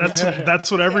 Yep,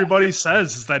 that's what everybody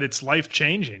says, is that it's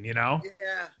life-changing, Yeah,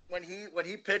 when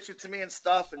he pitched it to me and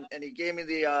stuff, and he gave me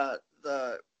the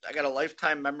I got a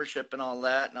lifetime membership and all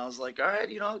that, and I was like, all right,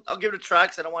 I'll give it a try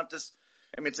because I don't want this.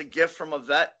 I mean, it's a gift from a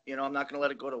vet. I'm not going to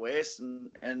let it go to waste.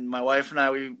 And my wife and I,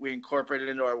 we incorporate it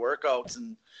into our workouts,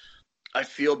 and I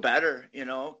feel better,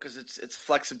 because it's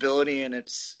flexibility and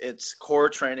it's core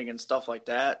training and stuff like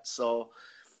that. So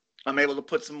I'm able to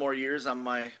put some more years on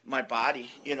my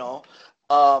body,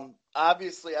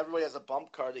 Obviously, everybody has a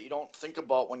bump card that you don't think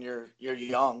about when you're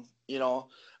young.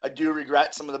 I do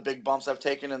regret some of the big bumps I've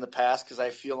taken in the past because I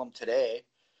feel them today.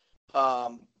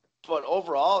 But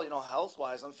overall,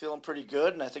 health-wise, I'm feeling pretty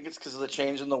good, and I think it's because of the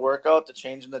change in the workout, the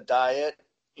change in the diet.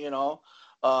 I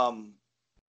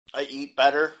eat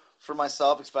better for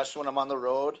myself, especially when I'm on the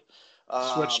road.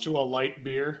 Switch to a light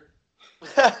beer.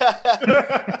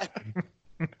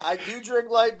 I do drink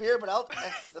light beer, but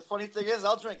the funny thing is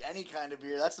I'll drink any kind of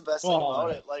beer. That's the best thing about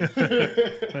it. Like,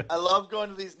 I love going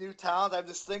to these new towns. I have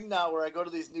this thing now where I go to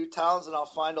these new towns and I'll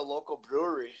find a local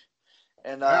brewery.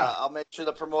 And I'll make sure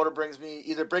the promoter brings me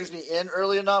in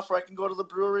early enough where I can go to the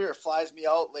brewery or flies me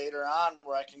out later on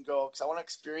where I can go because I want to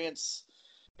experience.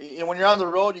 When you're on the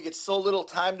road, you get so little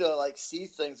time to like see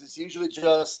things. It's usually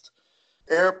just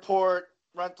airport,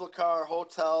 rental car,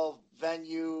 hotel,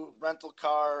 venue, rental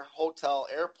car, hotel,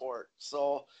 airport.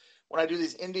 So when I do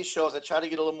these indie shows, I try to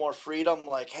get a little more freedom.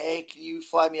 Like, hey, can you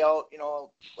fly me out,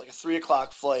 like a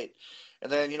 3:00 flight?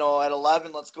 And then, at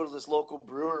 11, let's go to this local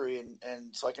brewery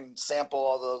and so I can sample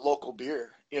all the local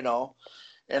beer,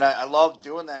 And I love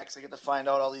doing that because I get to find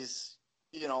out all these,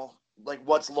 like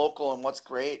what's local and what's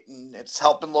great. And it's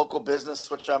helping local business,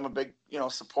 which I'm a big,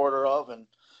 supporter of, and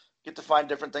get to find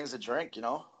different things to drink,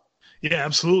 Yeah,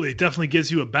 absolutely. It definitely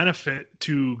gives you a benefit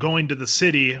to going to the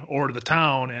city or the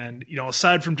town. And,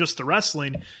 aside from just the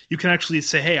wrestling, you can actually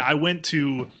say, hey, I went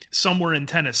to somewhere in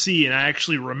Tennessee and I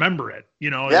actually remember it.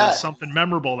 It was something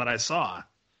memorable that I saw.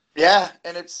 Yeah.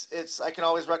 And I can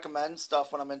always recommend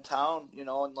stuff when I'm in town,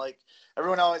 and like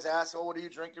everyone always asks, oh, what are you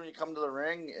drinking when you come to the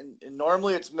ring? And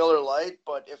normally it's Miller Lite,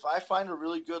 but if I find a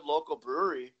really good local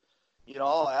brewery,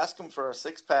 I'll ask them for a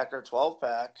 6-pack or a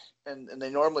 12-pack, and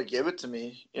they normally give it to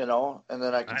me, and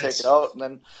then I can take it out. And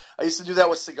then I used to do that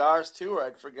with cigars too, where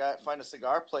I'd find a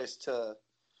cigar place to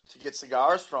get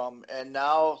cigars from. And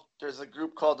now there's a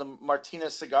group called the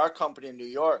Martinez Cigar Company in New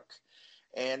York.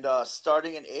 And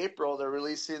starting in April, they're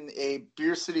releasing a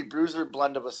Beer City Bruiser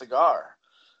blend of a cigar.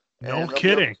 No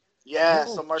kidding.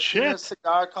 So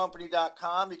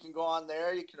MartinezCigarCompany.com. You can go on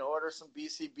there. You can order some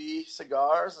BCB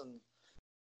cigars, and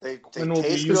They we'll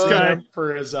taste use good. guy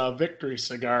for his victory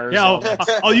cigars. Yeah,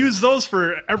 I'll use those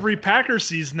for every Packer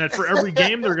season. That for every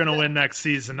game they're going to win next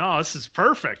season. Oh, this is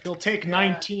perfect. He'll take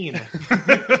 19.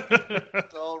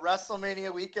 So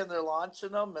WrestleMania weekend, they're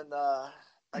launching them, and I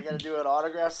got to do an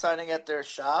autograph signing at their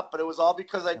shop. But it was all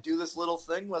because I do this little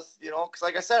thing with, because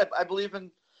like I said, I believe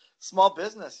in small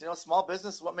business. Small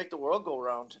business is what make the world go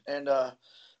round. And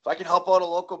if I can help out a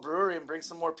local brewery and bring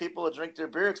some more people to drink their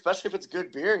beer, especially if it's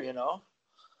good beer,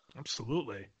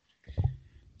 Absolutely.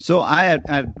 So I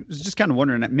was just kind of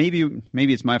wondering, maybe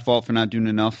it's my fault for not doing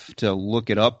enough to look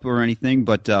it up or anything,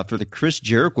 but for the Chris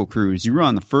Jericho cruise, you were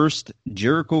on the first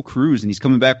Jericho cruise, and he's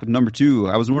coming back with number 2.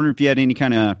 I was wondering if you had any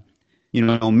kind of,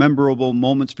 memorable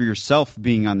moments for yourself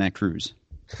being on that cruise.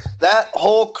 That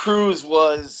whole cruise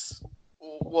was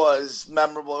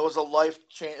memorable. It was a life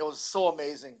change. It was so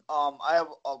amazing.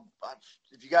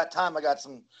 If you got time, I got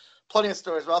plenty of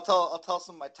stories, but I'll tell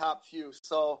some of my top few.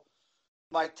 So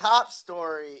my top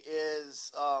story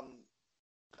is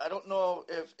I don't know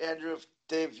if Andrew, if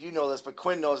Dave, you know this, but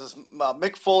Quinn knows this.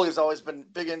 Mick Foley has always been a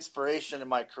big inspiration in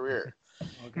my career,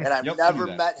 and I've never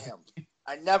met him.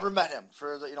 I never met him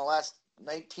for the last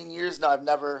 19 years now. I've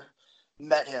never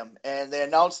met him, and they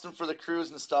announced him for the cruise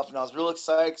and stuff, and I was real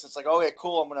excited because it's like, okay,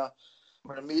 cool. I'm gonna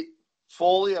meet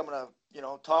Foley. I'm gonna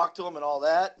talk to him and all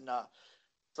that, and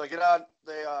so I get on.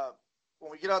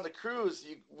 When we get on the cruise,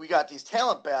 we got these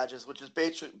talent badges, which is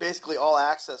basically all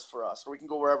access for us, where we can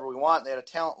go wherever we want. They had a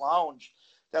talent lounge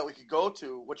that we could go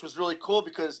to, which was really cool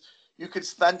because you could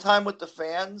spend time with the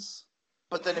fans,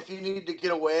 but then if you needed to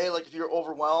get away, like if you're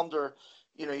overwhelmed or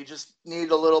you just need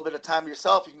a little bit of time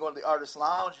yourself, you can go to the artist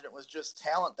lounge, and it was just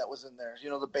talent that was in there,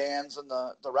 the bands and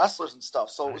the wrestlers and stuff.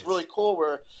 So It was really cool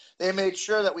where they made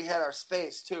sure that we had our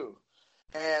space too.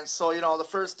 And so, the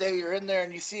first day you're in there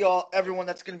and you see everyone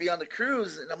that's going to be on the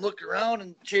cruise, and I'm looking around,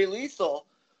 and Jay Lethal,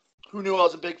 who knew I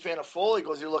was a big fan of Foley,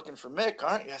 goes, "You're looking for Mick,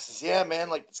 aren't you?" I says, "Yeah, man.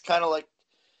 Like, it's kind of like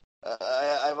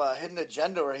I have a hidden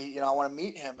agenda where I want to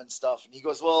meet him and stuff." And he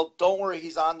goes, "Well, don't worry.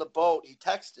 He's on the boat." He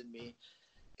texted me.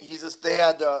 They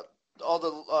had all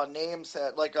the names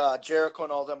had like Jericho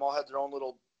and all them all had their own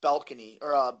little balcony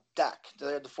or a deck.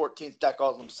 They had the 14th deck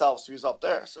all themselves, so he was up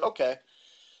there. So okay.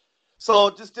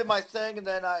 So just did my thing, and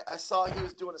then I saw he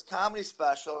was doing his comedy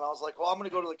special, and I was like, well, I'm going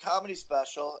to go to the comedy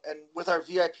special, and with our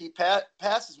VIP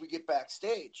passes, we get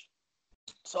backstage.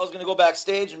 So I was going to go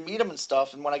backstage and meet him and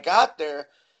stuff, and when I got there,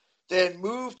 they had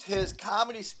moved his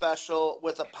comedy special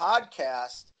with a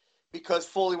podcast because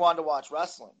Foley wanted to watch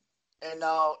wrestling. And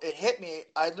now it hit me.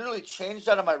 I literally changed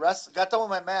out of my wrestling, got done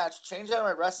with my match, changed out of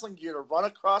my wrestling gear to run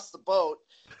across the boat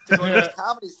to go to his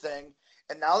comedy thing.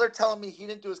 And now they're telling me he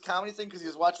didn't do his comedy thing because he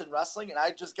was watching wrestling, and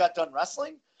I just got done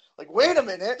wrestling. Like, wait a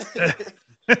minute.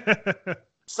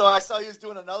 So I saw he was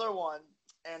doing another one,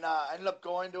 and I ended up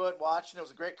going to it, watching. It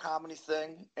was a great comedy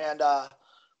thing, and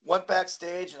went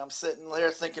backstage, and I'm sitting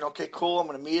there thinking, okay, cool, I'm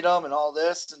going to meet him and all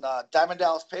this. And Diamond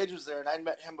Dallas Page was there, and I'd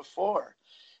met him before.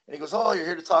 And he goes, oh, you're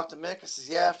here to talk to Mick? I says,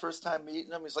 yeah, first time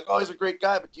meeting him. He's like, oh, he's a great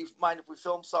guy, but do you mind if we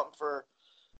film something for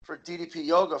DDP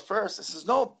Yoga first? I says,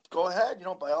 no, go ahead,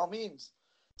 by all means.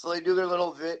 So they do their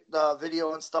little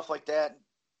video and stuff like that.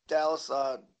 Dallas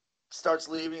starts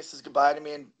leaving. He says goodbye to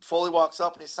me. And Foley walks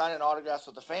up and he's signing autographs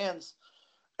with the fans.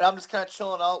 And I'm just kind of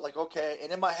chilling out like, okay.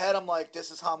 And in my head, I'm like, this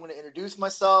is how I'm going to introduce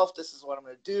myself. This is what I'm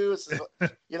going to do. This is what,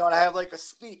 and I have like a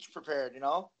speech prepared,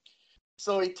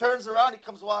 So he turns around. He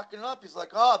comes walking up. He's like,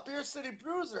 oh, Beer City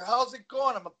Bruiser, how's it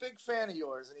going? I'm a big fan of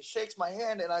yours. And he shakes my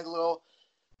hand, and I go,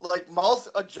 like, mouth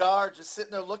ajar, just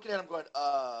sitting there looking at him going,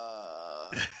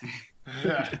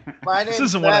 My name's this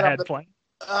isn't Matt. what I had planned.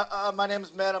 My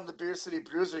name's Matt. I'm the Beer City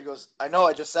Bruiser. He goes, I know,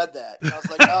 I just said that. And I was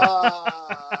like,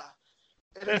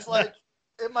 And it's like,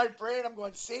 in my brain, I'm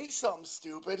going, say something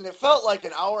stupid. And it felt like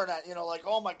an hour, and like,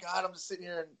 oh my God, I'm just sitting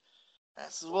here. And I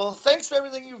said, well, thanks for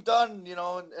everything you've done, and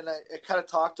I kind of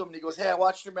talked to him, and he goes, hey, I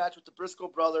watched your match with the Briscoe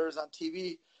brothers on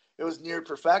TV. It was near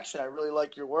perfection. I really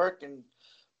like your work, and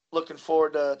looking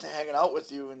forward to hanging out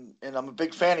with you, and I'm a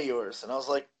big fan of yours. And I was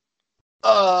like,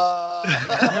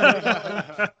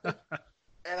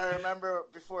 And I remember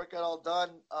before it got all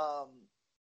done,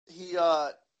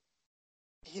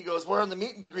 he goes, we're in the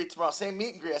meet and greet tomorrow, same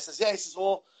meet and greet. I says, yeah. He says,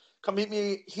 well, come meet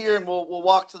me here, and we'll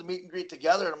walk to the meet and greet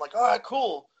together. And I'm like, all right,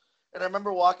 cool. And I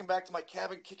remember walking back to my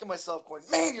cabin, kicking myself, going,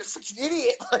 man, you're such an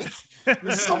idiot. Like,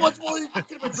 there's so much more you could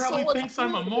have been. He probably thinks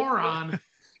I'm a moron.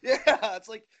 Yeah, it's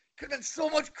like, could have been so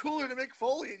much cooler to Mick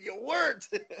Foley, and you weren't.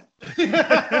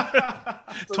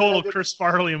 Total Chris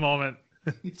Farley moment.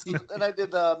 So then I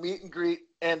did the meet and greet,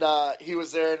 and he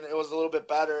was there, and it was a little bit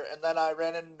better. And then I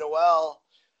ran into Noelle,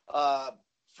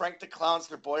 Frank the Clown's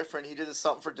her boyfriend. He did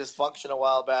something for Dysfunction a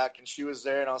while back, and she was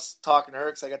there, and I was talking to her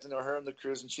because I got to know her on the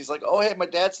cruise, and she's like, oh, hey, my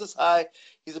dad says hi.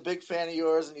 He's a big fan of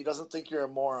yours, and he doesn't think you're a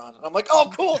moron. And I'm like,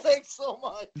 oh, cool, thanks so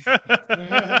much.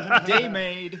 Day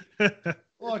made.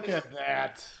 Look at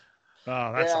that.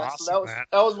 Oh, that's awesome, so Matt.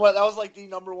 that was like the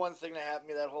number one thing that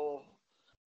happened to me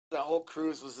that whole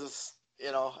cruise was this,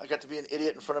 I got to be an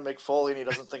idiot in front of Mick Foley, and he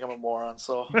doesn't think I'm a moron,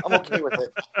 so I'm okay with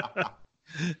it.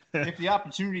 If the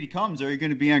opportunity comes, are you going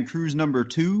to be on cruise number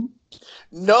 2?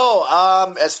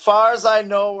 No, as far as I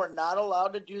know, we're not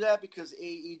allowed to do that because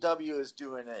AEW is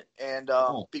doing it. And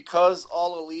because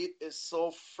All Elite is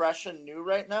so fresh and new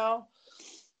right now,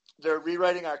 they're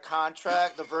rewriting our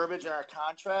contract, the verbiage in our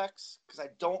contracts, because I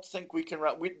don't think we can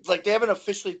they haven't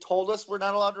officially told us we're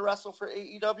not allowed to wrestle for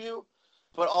AEW,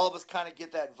 but all of us kind of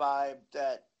get that vibe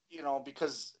that,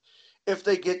 because if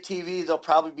they get TV, they'll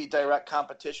probably be direct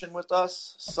competition with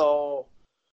us. So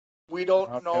we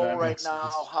don't know right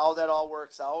now how that all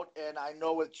works out. And I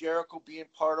know with Jericho being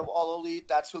part of All Elite,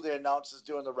 that's who they announced is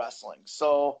doing the wrestling.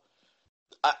 So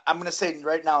I'm going to say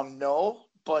right now, no.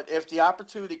 But if the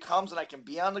opportunity comes and I can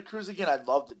be on the cruise again, I'd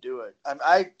love to do it.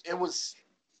 It was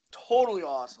totally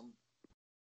awesome.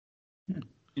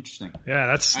 Interesting.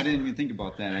 Yeah, I didn't even think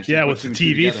about that. Yeah, with the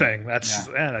TV thing. I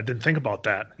didn't think about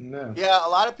that. No. Yeah, a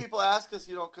lot of people ask us,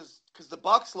 because the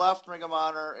Bucks left Ring of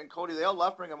Honor and Cody, they all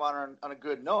left Ring of Honor on a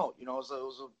good note. It was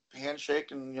a handshake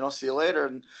and, see you later.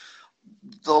 And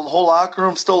the whole locker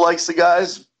room still likes the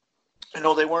guys.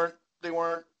 They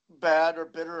weren't bad or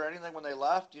bitter or anything when they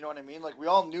left. You know what I mean? Like, we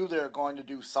all knew they were going to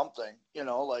do something, it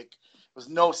was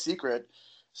no secret.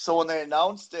 So when they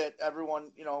announced it,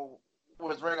 everyone,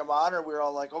 with Ring of Honor, we were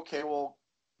all like, okay, well,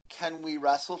 can we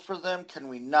wrestle for them? Can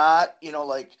we not?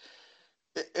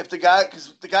 If the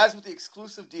guys with the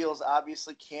exclusive deals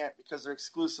obviously can't because they're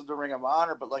exclusive to Ring of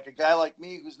Honor, but like a guy like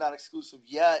me who's not exclusive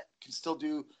yet can still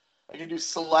I can do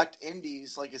select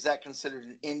indies. Like, is that considered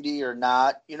an indie or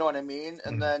not? You know what I mean? Mm-hmm.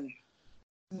 And then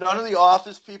none of the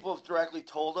office people have directly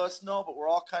told us no, but we're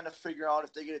all kind of figuring out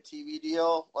if they get a TV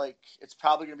deal, like it's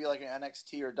probably going to be like an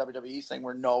NXT or WWE thing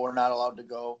where no, we're not allowed to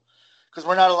go. because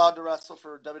we're not allowed to wrestle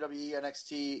for WWE,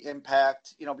 NXT,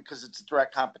 Impact, because it's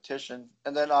direct competition.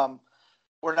 And then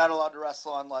we're not allowed to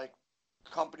wrestle on like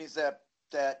companies that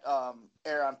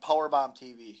air on Powerbomb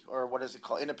TV, or what is it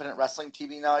called, Independent Wrestling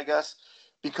TV now, I guess,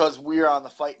 because we're on the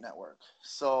Fight Network.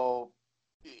 So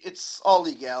it's all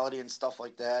legality and stuff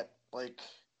like that. Like,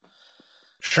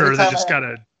 sure, they just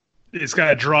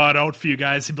gotta draw it out for you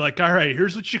guys and be like, all right,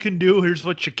 here's what you can do, here's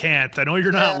what you can't. I know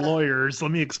you're not lawyers.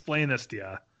 Let me explain this to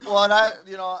you. Well, and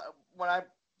when I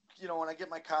get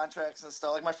my contracts and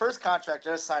stuff, like my first contract,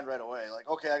 I just signed right away. Like,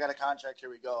 okay, I got a contract, here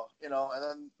we go. And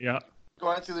then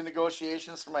going through the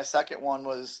negotiations for my second one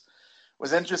was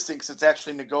interesting because it's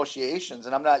actually negotiations,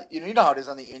 and I'm not, you know how it is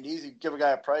on the indies. You give a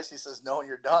guy a price, he says no, and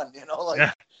you're done.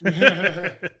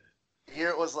 Here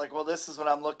it was like, well, this is what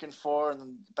I'm looking for, and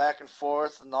then back and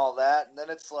forth and all that, and then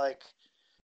it's like,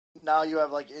 now you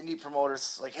have like indie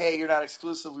promoters like, hey, you're not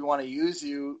exclusive, we want to use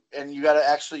you, and you got to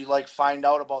actually like find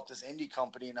out about this indie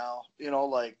company now, you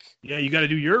got to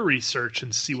do your research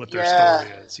and see what their story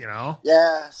is.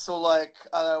 So like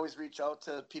I always reach out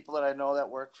to people that I know that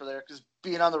work for there, because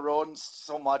being on the road and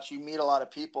so much, you meet a lot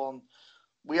of people, and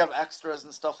we have extras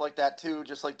and stuff like that too,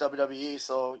 just like WWE,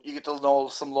 so you get to know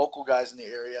some local guys in the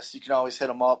area, so you can always hit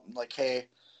them up and like, hey,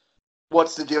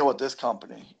 what's the deal with this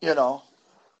company,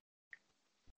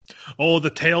 Oh,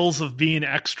 the tales of being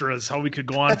extras. How we could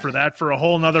go on for that for a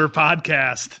whole nother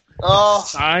podcast. Oh,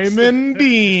 Simon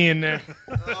Bean.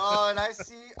 Oh, and I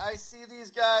see these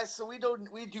guys. So we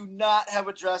do not have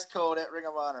a dress code at Ring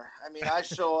of Honor. I mean, I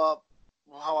show up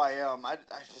how I am.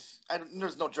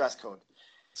 There's no dress code.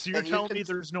 So you're telling me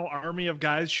there's no army of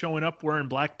guys showing up wearing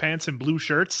black pants and blue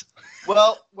shirts?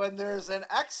 Well, when there's an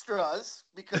extras,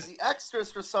 because the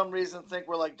extras for some reason think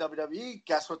we're like WWE,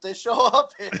 guess what they show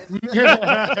up in?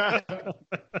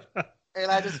 And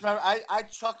I just remember, I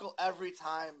chuckle every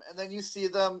time. And then you see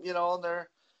them, in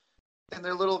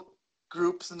their little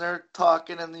groups, and they're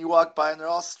talking, and you walk by, and they're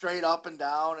all straight up and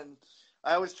down. And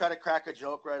I always try to crack a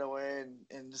joke right away,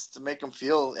 and just to make them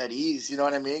feel at ease. You know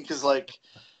what I mean? Because like,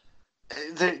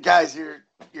 guys, you're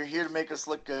here to make us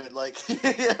look good, like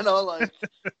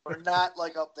we're not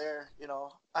like up there,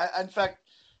 in fact,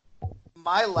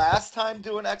 my last time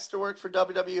doing extra work for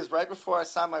WWE is right before I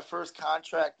signed my first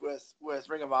contract with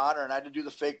Ring of Honor, and I had to do the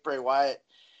fake Bray Wyatt,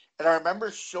 and I remember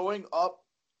showing up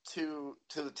to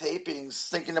the tapings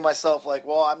thinking to myself like,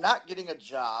 well, I'm not getting a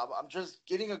job, I'm just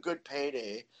getting a good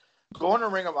payday, going to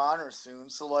Ring of Honor soon,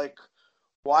 so like,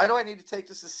 why do I need to take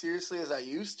this as seriously as I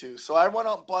used to? So I went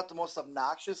out and bought the most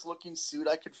obnoxious looking suit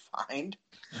I could find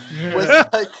with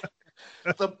like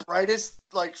the brightest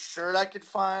like shirt I could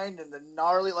find, and the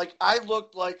gnarly, like I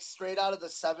looked like straight out of the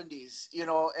 70s,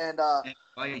 and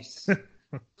nice.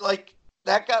 Like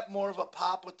that got more of a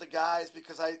pop with the guys,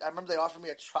 because I remember they offered me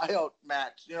a tryout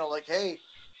match, like, hey,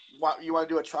 you want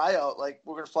to do a tryout? Like,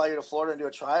 we're going to fly you to Florida and do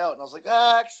a tryout. And I was like,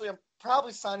 actually, I'm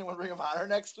probably signing with Ring of Honor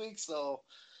next week, so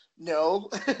no.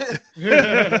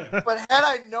 But had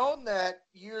I known that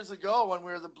years ago when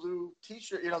we were the blue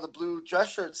t-shirt, the blue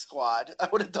dress shirt squad, I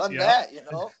would have done that,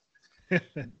 Oh,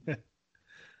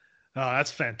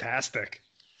 that's fantastic.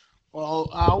 Well,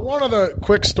 one of the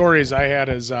quick stories I had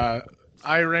is I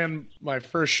ran my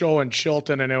first show in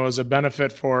Chilton, and it was a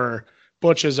benefit for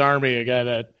Butch's Army, a guy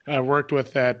that I worked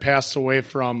with that passed away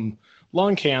from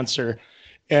lung cancer.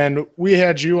 And we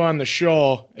had you on the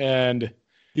show, and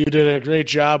you did a great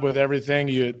job with everything.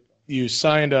 You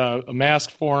signed a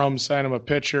mask for him, signed him a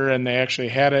picture, and they actually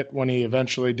had it when he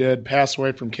eventually did pass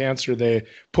away from cancer. They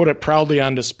put it proudly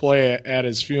on display at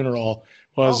his funeral,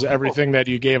 was everything that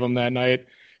you gave him that night.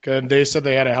 They said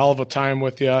they had a hell of a time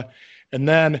with you. And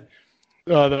then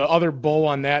the other bow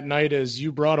on that night is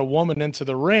you brought a woman into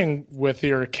the ring with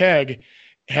your keg,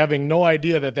 having no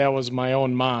idea that was my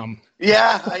own mom.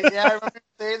 Yeah, I remember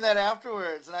saying that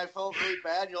afterwards, and I felt really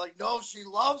bad. You're like, no, she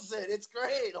loves it. It's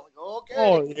great. I'm like,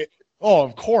 okay. Oh,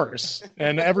 of course.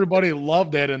 And everybody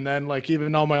loved it. And then, like,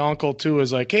 even now my uncle, too,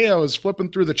 is like, hey, I was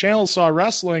flipping through the channel, saw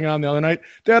wrestling on the other night.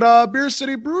 That Beer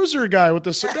City Bruiser guy with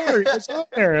the cigar is on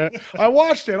there. I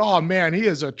watched it. Oh, man, he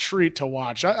is a treat to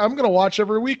watch. I'm going to watch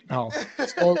every week now.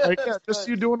 So, like, just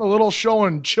you doing a little show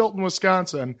in Chilton,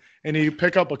 Wisconsin, and you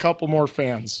pick up a couple more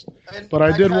fans. But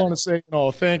I did want to say,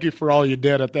 thank you for all you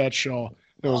did at that show.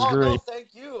 It was great. No,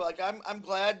 thank you. Like, I'm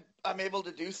glad I'm able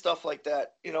to do stuff like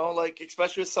that, like,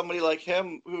 especially with somebody like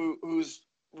him whose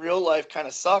real life kind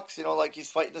of sucks, like he's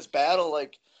fighting this battle.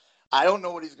 Like, I don't know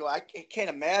what he's going. I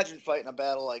can't imagine fighting a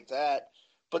battle like that,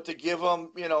 but to give him,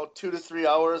 2 to 3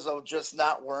 hours of just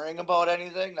not worrying about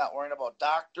anything, not worrying about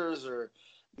doctors or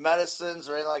medicines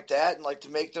or anything like that, and like to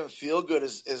make them feel good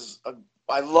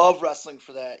I love wrestling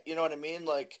for that. You know what I mean?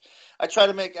 Like I try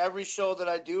to make every show that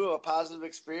I do a positive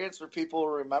experience where people will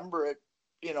remember it,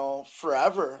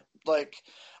 forever. Like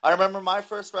I remember my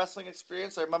first wrestling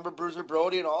experience. I remember Bruiser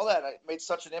Brody and all that. It made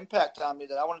such an impact on me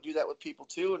that I want to do that with people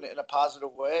too in a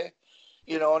positive way.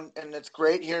 And it's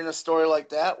great hearing a story like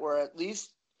that where at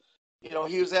least,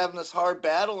 he was having this hard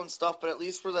battle and stuff, but at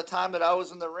least for the time that I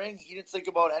was in the ring, he didn't think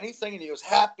about anything and he was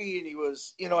happy and he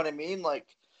was, you know what I mean? Like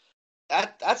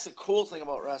that's the cool thing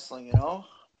about wrestling,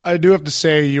 I do have to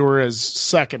say you were his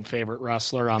second favorite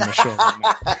wrestler on the show right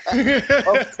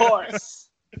now. Of course.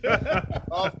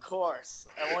 Of course.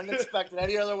 I wouldn't expect it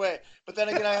any other way. But then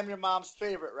again, I am your mom's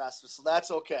favorite wrestler, so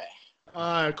that's okay.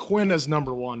 Quinn is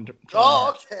number one.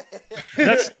 Oh, okay.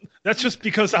 That's just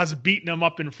because I was beating him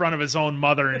up in front of his own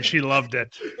mother and she loved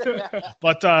it.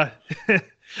 But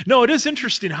no, it is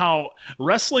interesting how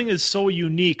wrestling is so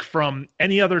unique from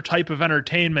any other type of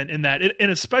entertainment in that,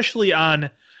 and especially on,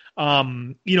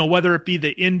 whether it be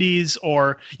the indies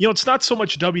or, it's not so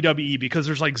much WWE because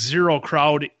there's like zero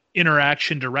crowd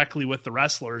interaction directly with the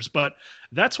wrestlers. But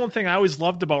that's one thing I always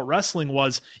loved about wrestling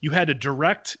was you had a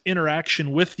direct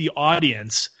interaction with the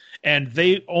audience and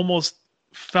they almost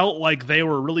felt like they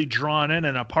were really drawn in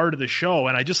and a part of the show.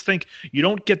 And I just think you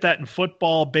don't get that in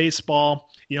football, baseball,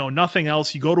 nothing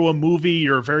else. You go to a movie,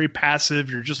 you're very passive,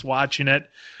 you're just watching it.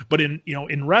 But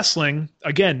in wrestling,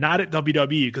 again, not at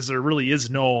WWE because there really is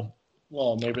no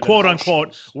maybe quote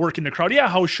unquote working the crowd. Yeah,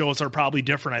 house shows are probably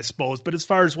different, I suppose. But as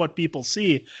far as what people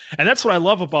see, and that's what I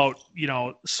love about,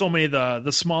 so many of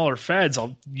the smaller feds,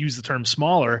 I'll use the term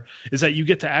smaller, is that you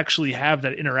get to actually have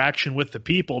that interaction with the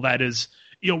people that is,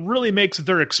 really makes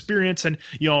their experience. And,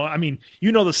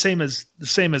 the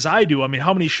same as I do. I mean,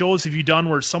 how many shows have you done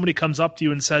where somebody comes up to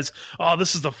you and says, oh,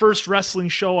 this is the first wrestling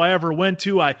show I ever went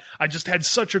to. I just had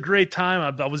such a great time.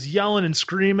 I was yelling and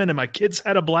screaming and my kids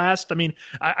had a blast. I mean,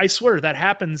 I swear that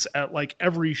happens at like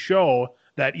every show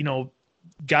that,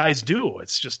 guys do.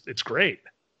 It's great.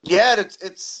 Yeah.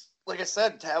 It's like I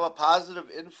said, to have a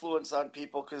positive influence on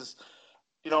people. 'Cause,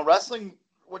 wrestling,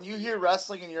 when you hear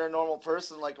wrestling and you're a normal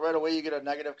person, like right away you get a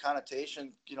negative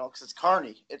connotation, because it's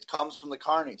carny. It comes from the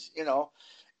carnies,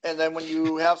 And then when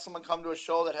you have someone come to a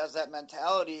show that has that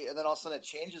mentality and then all of a sudden it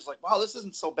changes, like, wow, this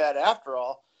isn't so bad after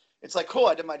all. It's like, cool,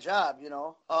 I did my job,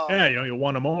 Yeah, you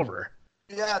won them over.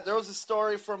 Yeah, there was a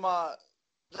story from, I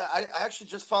actually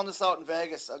just found this out in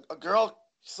Vegas. A girl,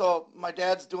 so my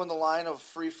dad's doing the line of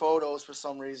free photos for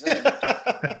some reason.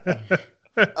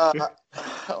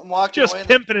 I'm walking just away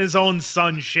pimping his own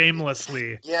son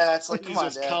shamelessly. Yeah, it's like, come on,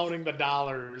 just Dad. counting the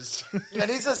dollars. Yeah,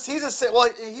 and he's just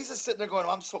sitting there going,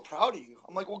 I'm so proud of you.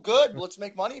 I'm like, well, good. Let's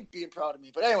make money being proud of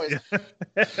me. But anyways,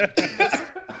 this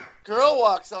girl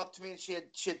walks up to me and she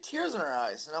had tears in her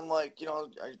eyes. And I'm like,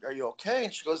 are you okay?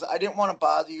 And she goes, I didn't want to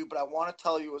bother you, but I want to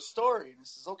tell you a story. And I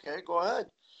says, okay, go ahead.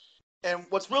 And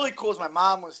what's really cool is my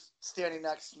mom was standing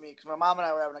next to me because my mom and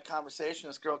I were having a conversation.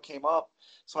 This girl came up.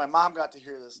 So my mom got to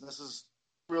hear this, and this is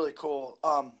really cool.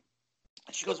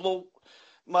 She goes, well,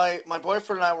 my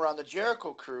boyfriend and I were on the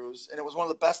Jericho cruise, and it was one of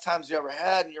the best times you ever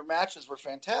had, and your matches were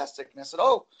fantastic. And I said,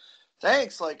 oh,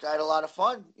 thanks. Like, I had a lot of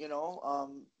fun, it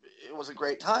was a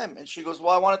great time. And she goes,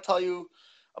 well, I want to tell you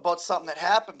about something that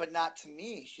happened, but not to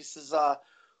me. She says,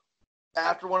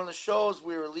 after one of the shows,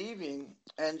 we were leaving,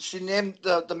 and she named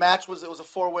the match it was a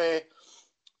 4-way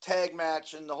tag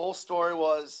match, and the whole story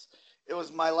was it was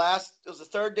the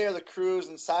third day of the cruise,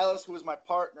 and Silas, who was my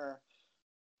partner,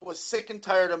 was sick and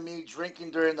tired of me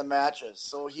drinking during the matches,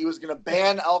 so he was going to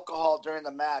ban alcohol during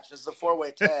the match. This is a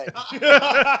 4-way tag.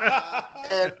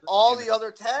 And all the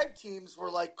other tag teams were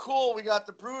like, cool, we got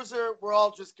the Bruiser, we're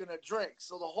all just going to drink.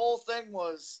 So the whole thing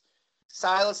was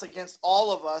Silas against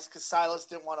all of us because Silas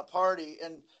didn't want to party,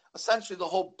 and essentially the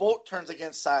whole boat turns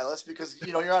against Silas because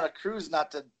you're on a cruise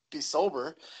not to be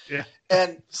sober. Yeah.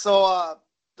 And so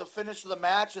the finish of the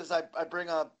match is I bring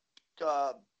a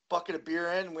bucket of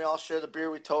beer in, and we all share the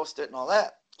beer, we toast it and all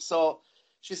that. So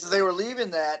she says they were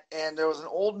leaving that, and there was an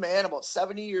old man about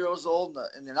 70 years old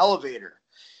in an elevator,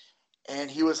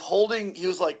 and he was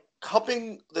like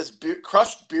cupping this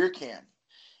crushed beer can.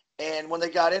 And when they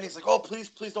got in, he's like, oh, please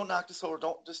don't knock this over.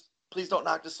 Please don't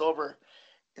knock this over.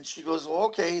 And she goes, well,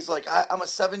 okay. He's like, I'm a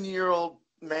 7-year-old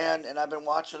man, and I've been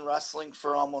watching wrestling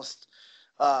for almost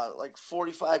like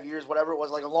 45 years, whatever it was,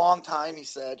 like a long time, he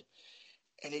said.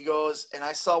 And he goes, and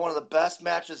I saw one of the best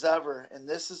matches ever, and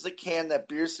this is the can that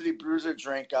Beer City Bruiser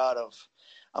drank out of.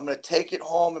 I'm going to take it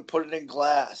home and put it in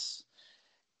glass.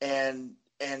 And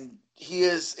he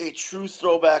is a true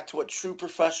throwback to what true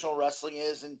professional wrestling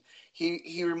is. And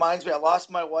he reminds me, I lost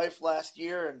my wife last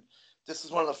year, and this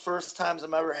is one of the first times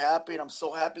I'm ever happy, and I'm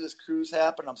so happy this cruise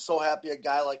happened. I'm so happy a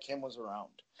guy like him was around.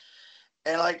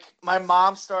 And like my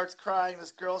mom starts crying,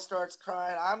 this girl starts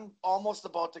crying. I'm almost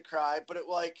about to cry, but it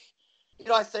like, you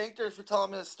know, I thanked her for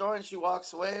telling me the story, and she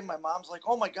walks away. And my mom's like,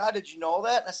 "Oh my God, did you know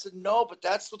that?" And I said, "No, but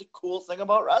that's what the cool thing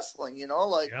about wrestling, you know,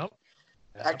 like Yep.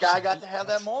 that guy got to have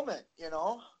that moment, you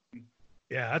know."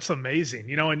 Yeah, that's amazing.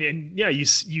 You know, and yeah, you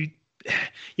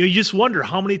just wonder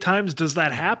how many times does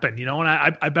that happen, you know,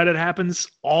 and I bet it happens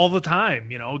all the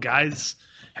time. You know, guys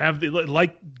have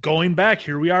like going back,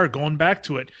 here we are going back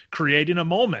to it, creating a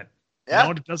moment. Yeah. You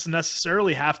know, it doesn't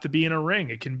necessarily have to be in a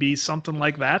ring. It can be something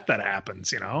like that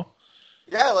happens, you know?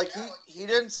 Yeah, like he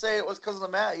didn't say it was because of the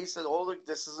mat. He said, "Oh, look,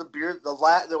 this is a beer.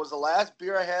 There was the last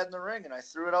beer I had in the ring, and I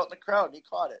threw it out in the crowd, and he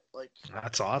caught it." Like,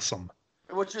 that's awesome.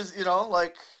 Which is, you know,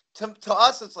 like to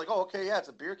us, it's like, "Oh, okay, yeah, it's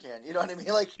a beer can." You know what I mean?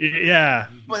 Like, yeah.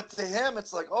 But to him,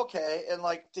 it's like, okay, and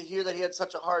like to hear that he had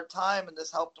such a hard time, and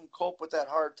this helped him cope with that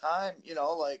hard time. You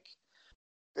know, like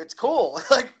it's cool.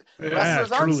 Like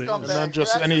wrestlers aren't truly. scumbags. And then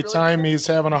just They're actually anytime really cool. he's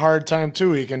having a hard time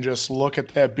too, he can just look at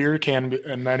that beer can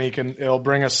and then it'll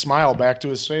bring a smile back to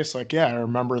his face. Like, yeah, I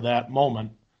remember that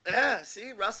moment. Yeah,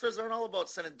 see, wrestlers aren't all about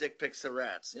sending dick pics to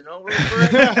rats. You know,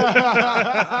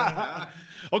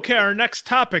 Okay, our next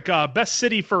topic: best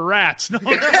city for rats. No,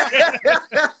 well, like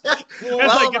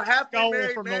I'm a happy scowl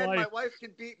married from the man. My life. wife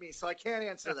can beat me, so I can't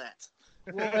answer that.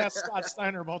 We'll ask Scott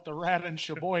Steiner about the rat in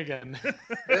Sheboygan.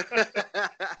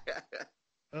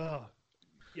 Oh,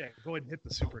 yeah, go ahead and hit the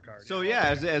supercard. So yeah,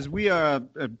 as we know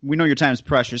your time is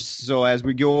precious. So as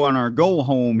we go on our go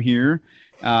home here,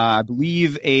 I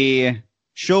believe a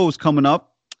show's coming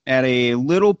up at a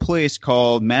little place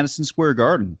called Madison Square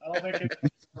Garden. I don't think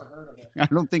anyone's ever heard of it. I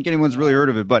don't think anyone's really heard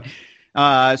of it, but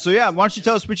so yeah, why don't you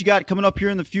tell us what you got coming up here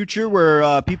in the future,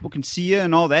 where people can see you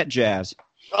and all that jazz.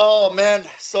 Oh man,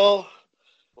 so.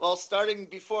 Well, starting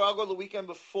before, I'll go the weekend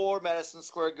before Madison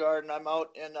Square Garden. I'm out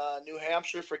in New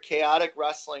Hampshire for Chaotic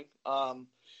Wrestling,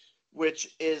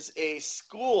 which is a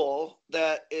school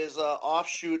that is an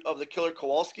offshoot of the Killer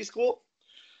Kowalski School.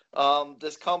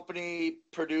 This company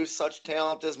produced such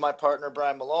talent as my partner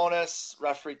Brian Malonis,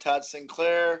 referee Todd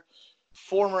Sinclair,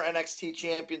 former NXT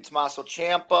champion Tommaso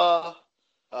Ciampa,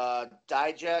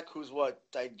 Dijak, who's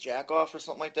Dijakoff or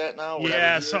something like that now?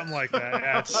 Yeah, something like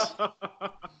that.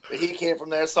 He came from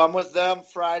there. So I'm with them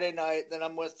Friday night. Then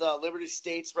I'm with Liberty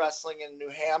States Wrestling in New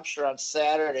Hampshire on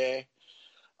Saturday.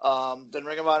 Then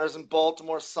Ring of Honor's in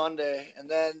Baltimore Sunday. And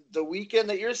then the weekend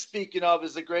that you're speaking of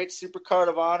is the Great Supercard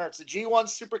of Honor. It's a G1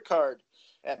 Supercard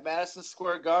at Madison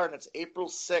Square Garden. It's April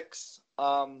 6th.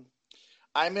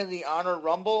 I'm in the Honor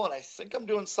Rumble, and I think I'm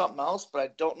doing something else, but I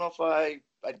don't know if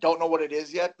I don't know what it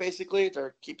is yet, basically.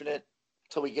 They're keeping it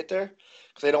till we get there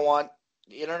because they don't want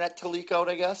the internet to leak out,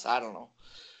 I guess. I don't know.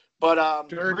 But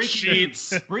Dirt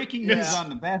sheets. Breaking news on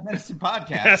the Bad Medicine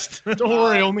podcast. Don't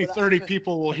worry, only 30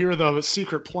 people will hear the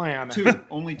secret plan.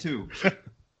 Only two.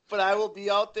 But I will be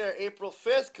out there April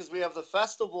 5th because we have the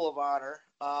Festival of Honor,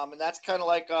 and that's kind of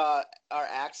like our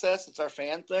access. It's our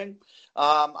fan thing.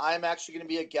 I'm actually going to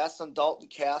be a guest on Dalton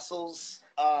Castle's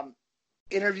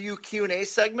interview Q&A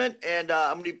segment, and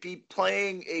I'm going to be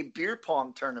playing a beer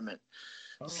pong tournament.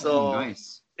 So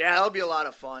nice. Yeah, that'll be a lot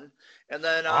of fun. And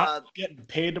then getting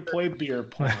paid to play beer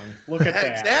pong. Look at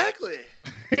that. Exactly.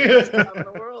 Best job in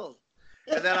the world.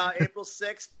 And then April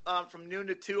 6th, from noon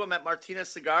to 2, I'm at Martinez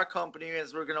Cigar Company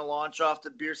as we're going to launch off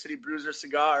the Beer City Bruiser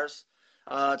cigars.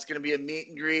 It's going to be a meet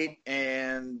and greet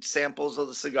and samples of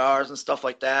the cigars and stuff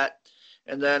like that.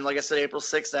 And then, like I said, April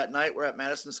 6th that night, we're at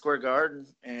Madison Square Garden.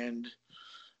 And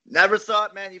never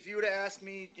thought, man, if you would have asked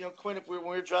me, Quinn, when we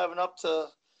were driving up to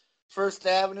First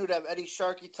Avenue to have Eddie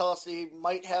Sharkey tell us he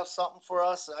might have something for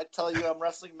us, I'd tell you I'm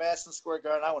wrestling Madison Square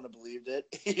Garden. I wouldn't have believed it,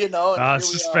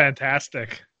 It's just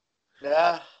fantastic.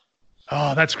 Yeah.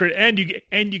 Oh, that's great.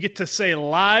 And you get to say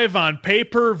live on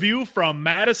pay-per-view from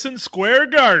Madison Square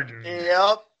Garden.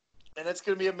 Yep. And it's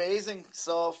going to be amazing.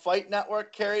 So Fight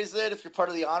Network carries it. If you're part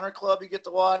of the Honor Club, you get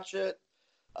to watch it.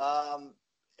 The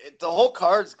whole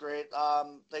card's great.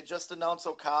 They just announced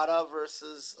Okada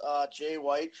versus Jay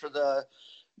White for the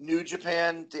New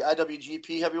Japan, the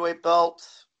IWGP heavyweight belt,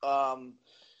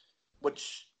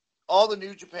 which all the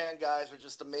New Japan guys are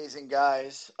just amazing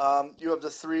guys. You have the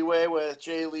three-way with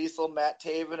Jay Lethal, Matt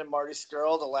Taven, and Marty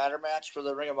Scurll, the ladder match for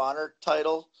the Ring of Honor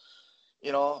title.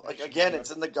 Again,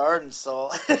 it's in the Garden,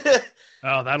 so.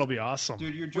 Oh, that'll be awesome.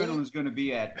 Dude, your adrenaline's going to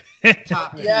be at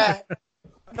top. Yeah.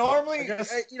 Normally,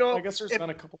 I guess there's been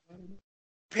a couple.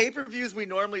 Pay-per-views, we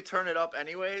normally turn it up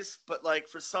anyways, but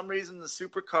for some reason, the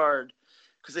Supercard,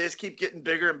 because they just keep getting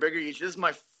bigger and bigger each. This is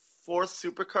my fourth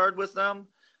Supercard with them.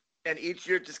 and each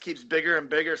year it just keeps bigger and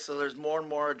bigger. So there's more and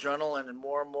more adrenaline and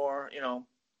more,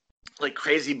 like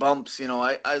crazy bumps.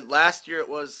 I last year it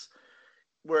was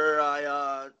where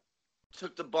I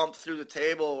took the bump through the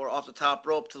table or off the top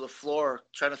rope to the floor,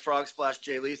 trying to frog splash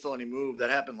Jay Lethal, and he moved. That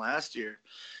happened last year,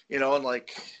 and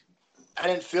like I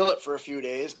didn't feel it for a few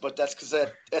days, but that's because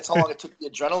that's how long it took the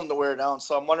adrenaline to wear down.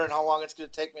 So I'm wondering how long it's going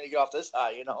to take me to get off this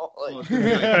high. It's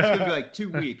gonna be like 2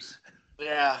 weeks.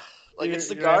 Yeah. Like it's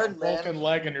the you're garden, broken man.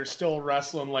 leg, and you're still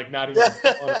wrestling like not even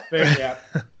on a thing yet.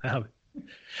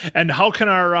 And how can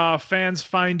our fans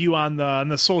find you on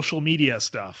the social media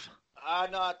stuff?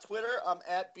 On Twitter, I'm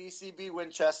at BCB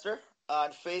Winchester.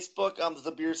 On Facebook, I'm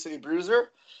the Beer City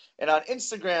Bruiser. And on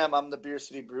Instagram, I'm the Beer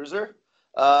City Bruiser.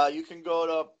 You can go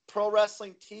to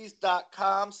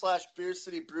prowrestlingtees.com/Beer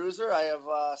City Bruiser. I have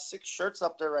 6 shirts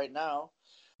up there right now.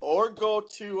 Or go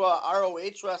to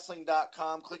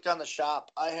ROHWrestling.com, click on the shop.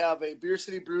 I have a Beer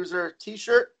City Bruiser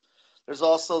t-shirt. There's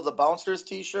also the Bouncers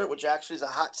t-shirt, which actually is a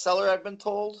hot seller, I've been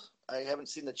told. I haven't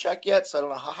seen the check yet, so I don't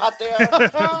know how hot they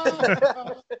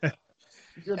are.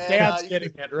 Your dad's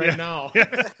getting it right now.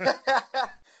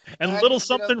 And a little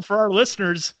something for our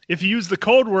listeners. If you use the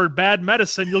code word Bad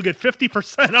Medicine, you'll get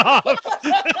 50% off.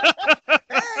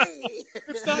 Hey!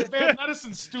 It's not Bad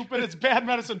Medicine, stupid. It's Bad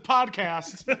Medicine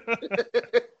Podcast.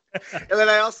 And then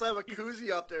I also have a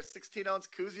koozie up there, 16-ounce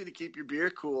koozie to keep your beer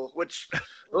cool, which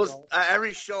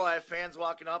every show I have fans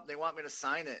walking up and they want me to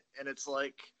sign it. And it's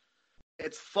like,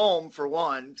 it's foam for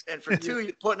one. And for two,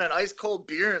 you're putting an ice cold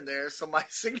beer in there. So my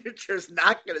signature is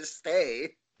not going to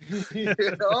stay,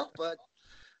 but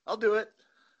I'll do it.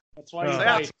 That's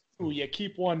why you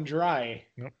keep one dry.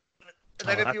 Yep. And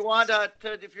then if you want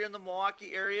if you're in the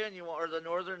Milwaukee area or the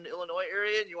Northern Illinois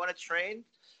area and you want to train,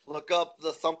 look up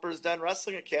the Thumper's Den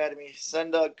Wrestling Academy.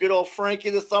 Send good old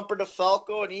Frankie the Thumper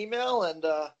DeFalco an email, and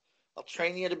I'll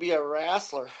train you to be a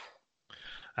wrestler.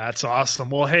 That's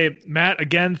awesome. Well, hey, Matt,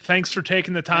 again, thanks for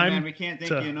taking the time. Hey, man, we can't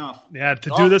thank you enough. Yeah,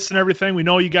 to do this and everything. We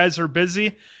know you guys are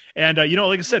busy. And,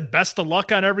 like I said, best of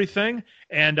luck on everything.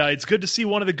 And it's good to see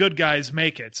one of the good guys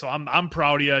make it. So I'm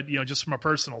proud of you, just from a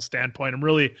personal standpoint. I'm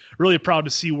really, really proud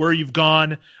to see where you've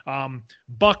gone.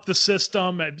 Buck the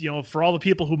system, for all the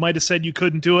people who might have said you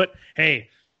couldn't do it. Hey,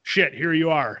 shit, here you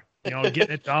are, getting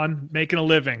it done, making a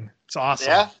living. It's awesome.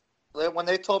 Yeah. When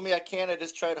they told me I can't, I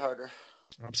just tried harder.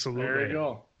 Absolutely. There you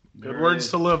go. Good There words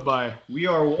to live by. We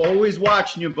are always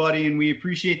watching you, buddy, and we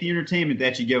appreciate the entertainment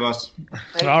that you give us.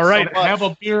 Thank All you right. so much. Have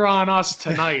a beer on us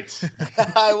tonight.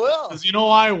 I will. Because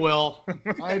I will.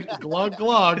 Glug,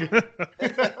 glug.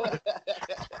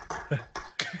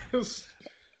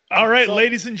 All right,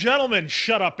 ladies and gentlemen,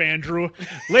 shut up, Andrew.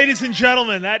 Ladies and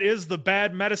gentlemen, that is the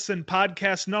Bad Medicine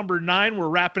Podcast number 9. We're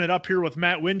wrapping it up here with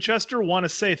Matt Winchester. Want to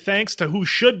say thanks to who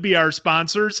should be our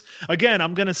sponsors. Again,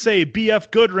 I'm going to say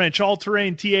BF Goodwrench, All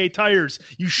Terrain TA Tires.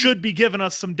 You should be giving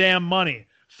us some damn money.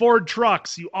 Ford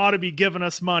Trucks, you ought to be giving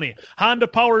us money. Honda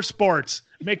Power Sports,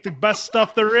 make the best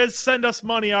stuff there is. Send us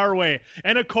money our way.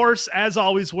 And of course, as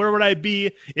always, where would I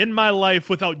be in my life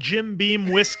without Jim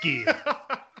Beam whiskey?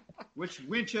 Which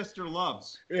Winchester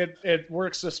loves. It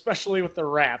works especially with the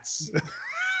rats.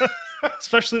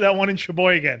 Especially that one in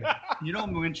Sheboygan.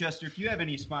 Winchester, if you have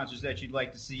any sponsors that you'd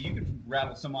like to see, you can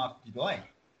rattle some off if you'd like.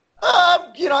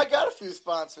 I got a few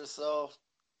sponsors, so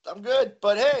I'm good.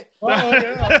 But hey,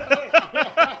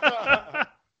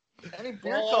 any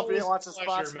beer company that wants to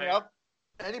sponsor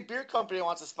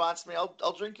me,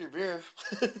 I'll drink your beer.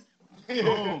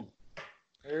 Boom.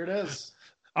 There it is.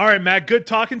 All right, Matt, good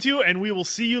talking to you, and we will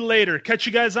see you later. Catch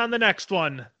you guys on the next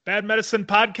one. Bad Medicine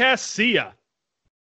Podcast. See ya.